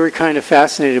him. We were kind of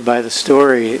fascinated by the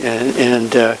story,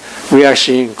 and we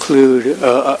actually include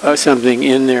something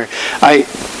in there. I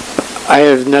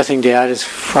have nothing to add as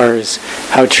far as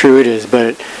how true it is,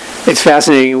 but it's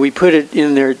fascinating. We put it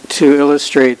in there to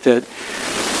illustrate that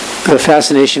the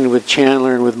fascination with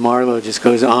Chandler and with Marlowe just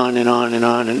goes on and on and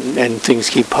on, and things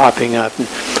keep popping up. And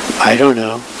I don't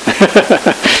know.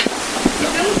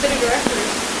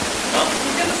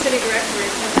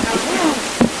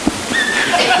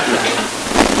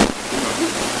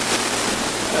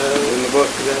 In the book,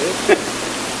 is that it?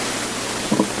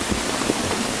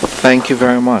 Thank you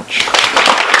very much.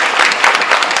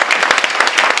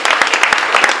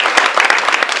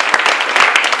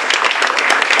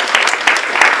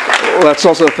 Let's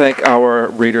also thank our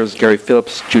readers, Gary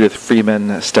Phillips, Judith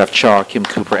Freeman, Steph Chaw, Kim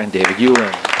Cooper, and David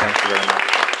Euling. Thank you very much.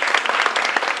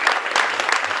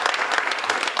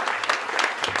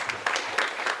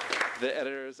 The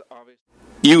editors obviously...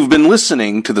 You've been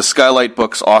listening to the Skylight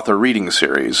Books author reading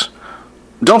series.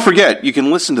 Don't forget, you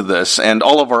can listen to this and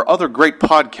all of our other great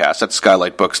podcasts at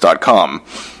skylightbooks.com.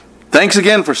 Thanks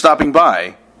again for stopping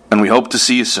by, and we hope to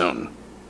see you soon.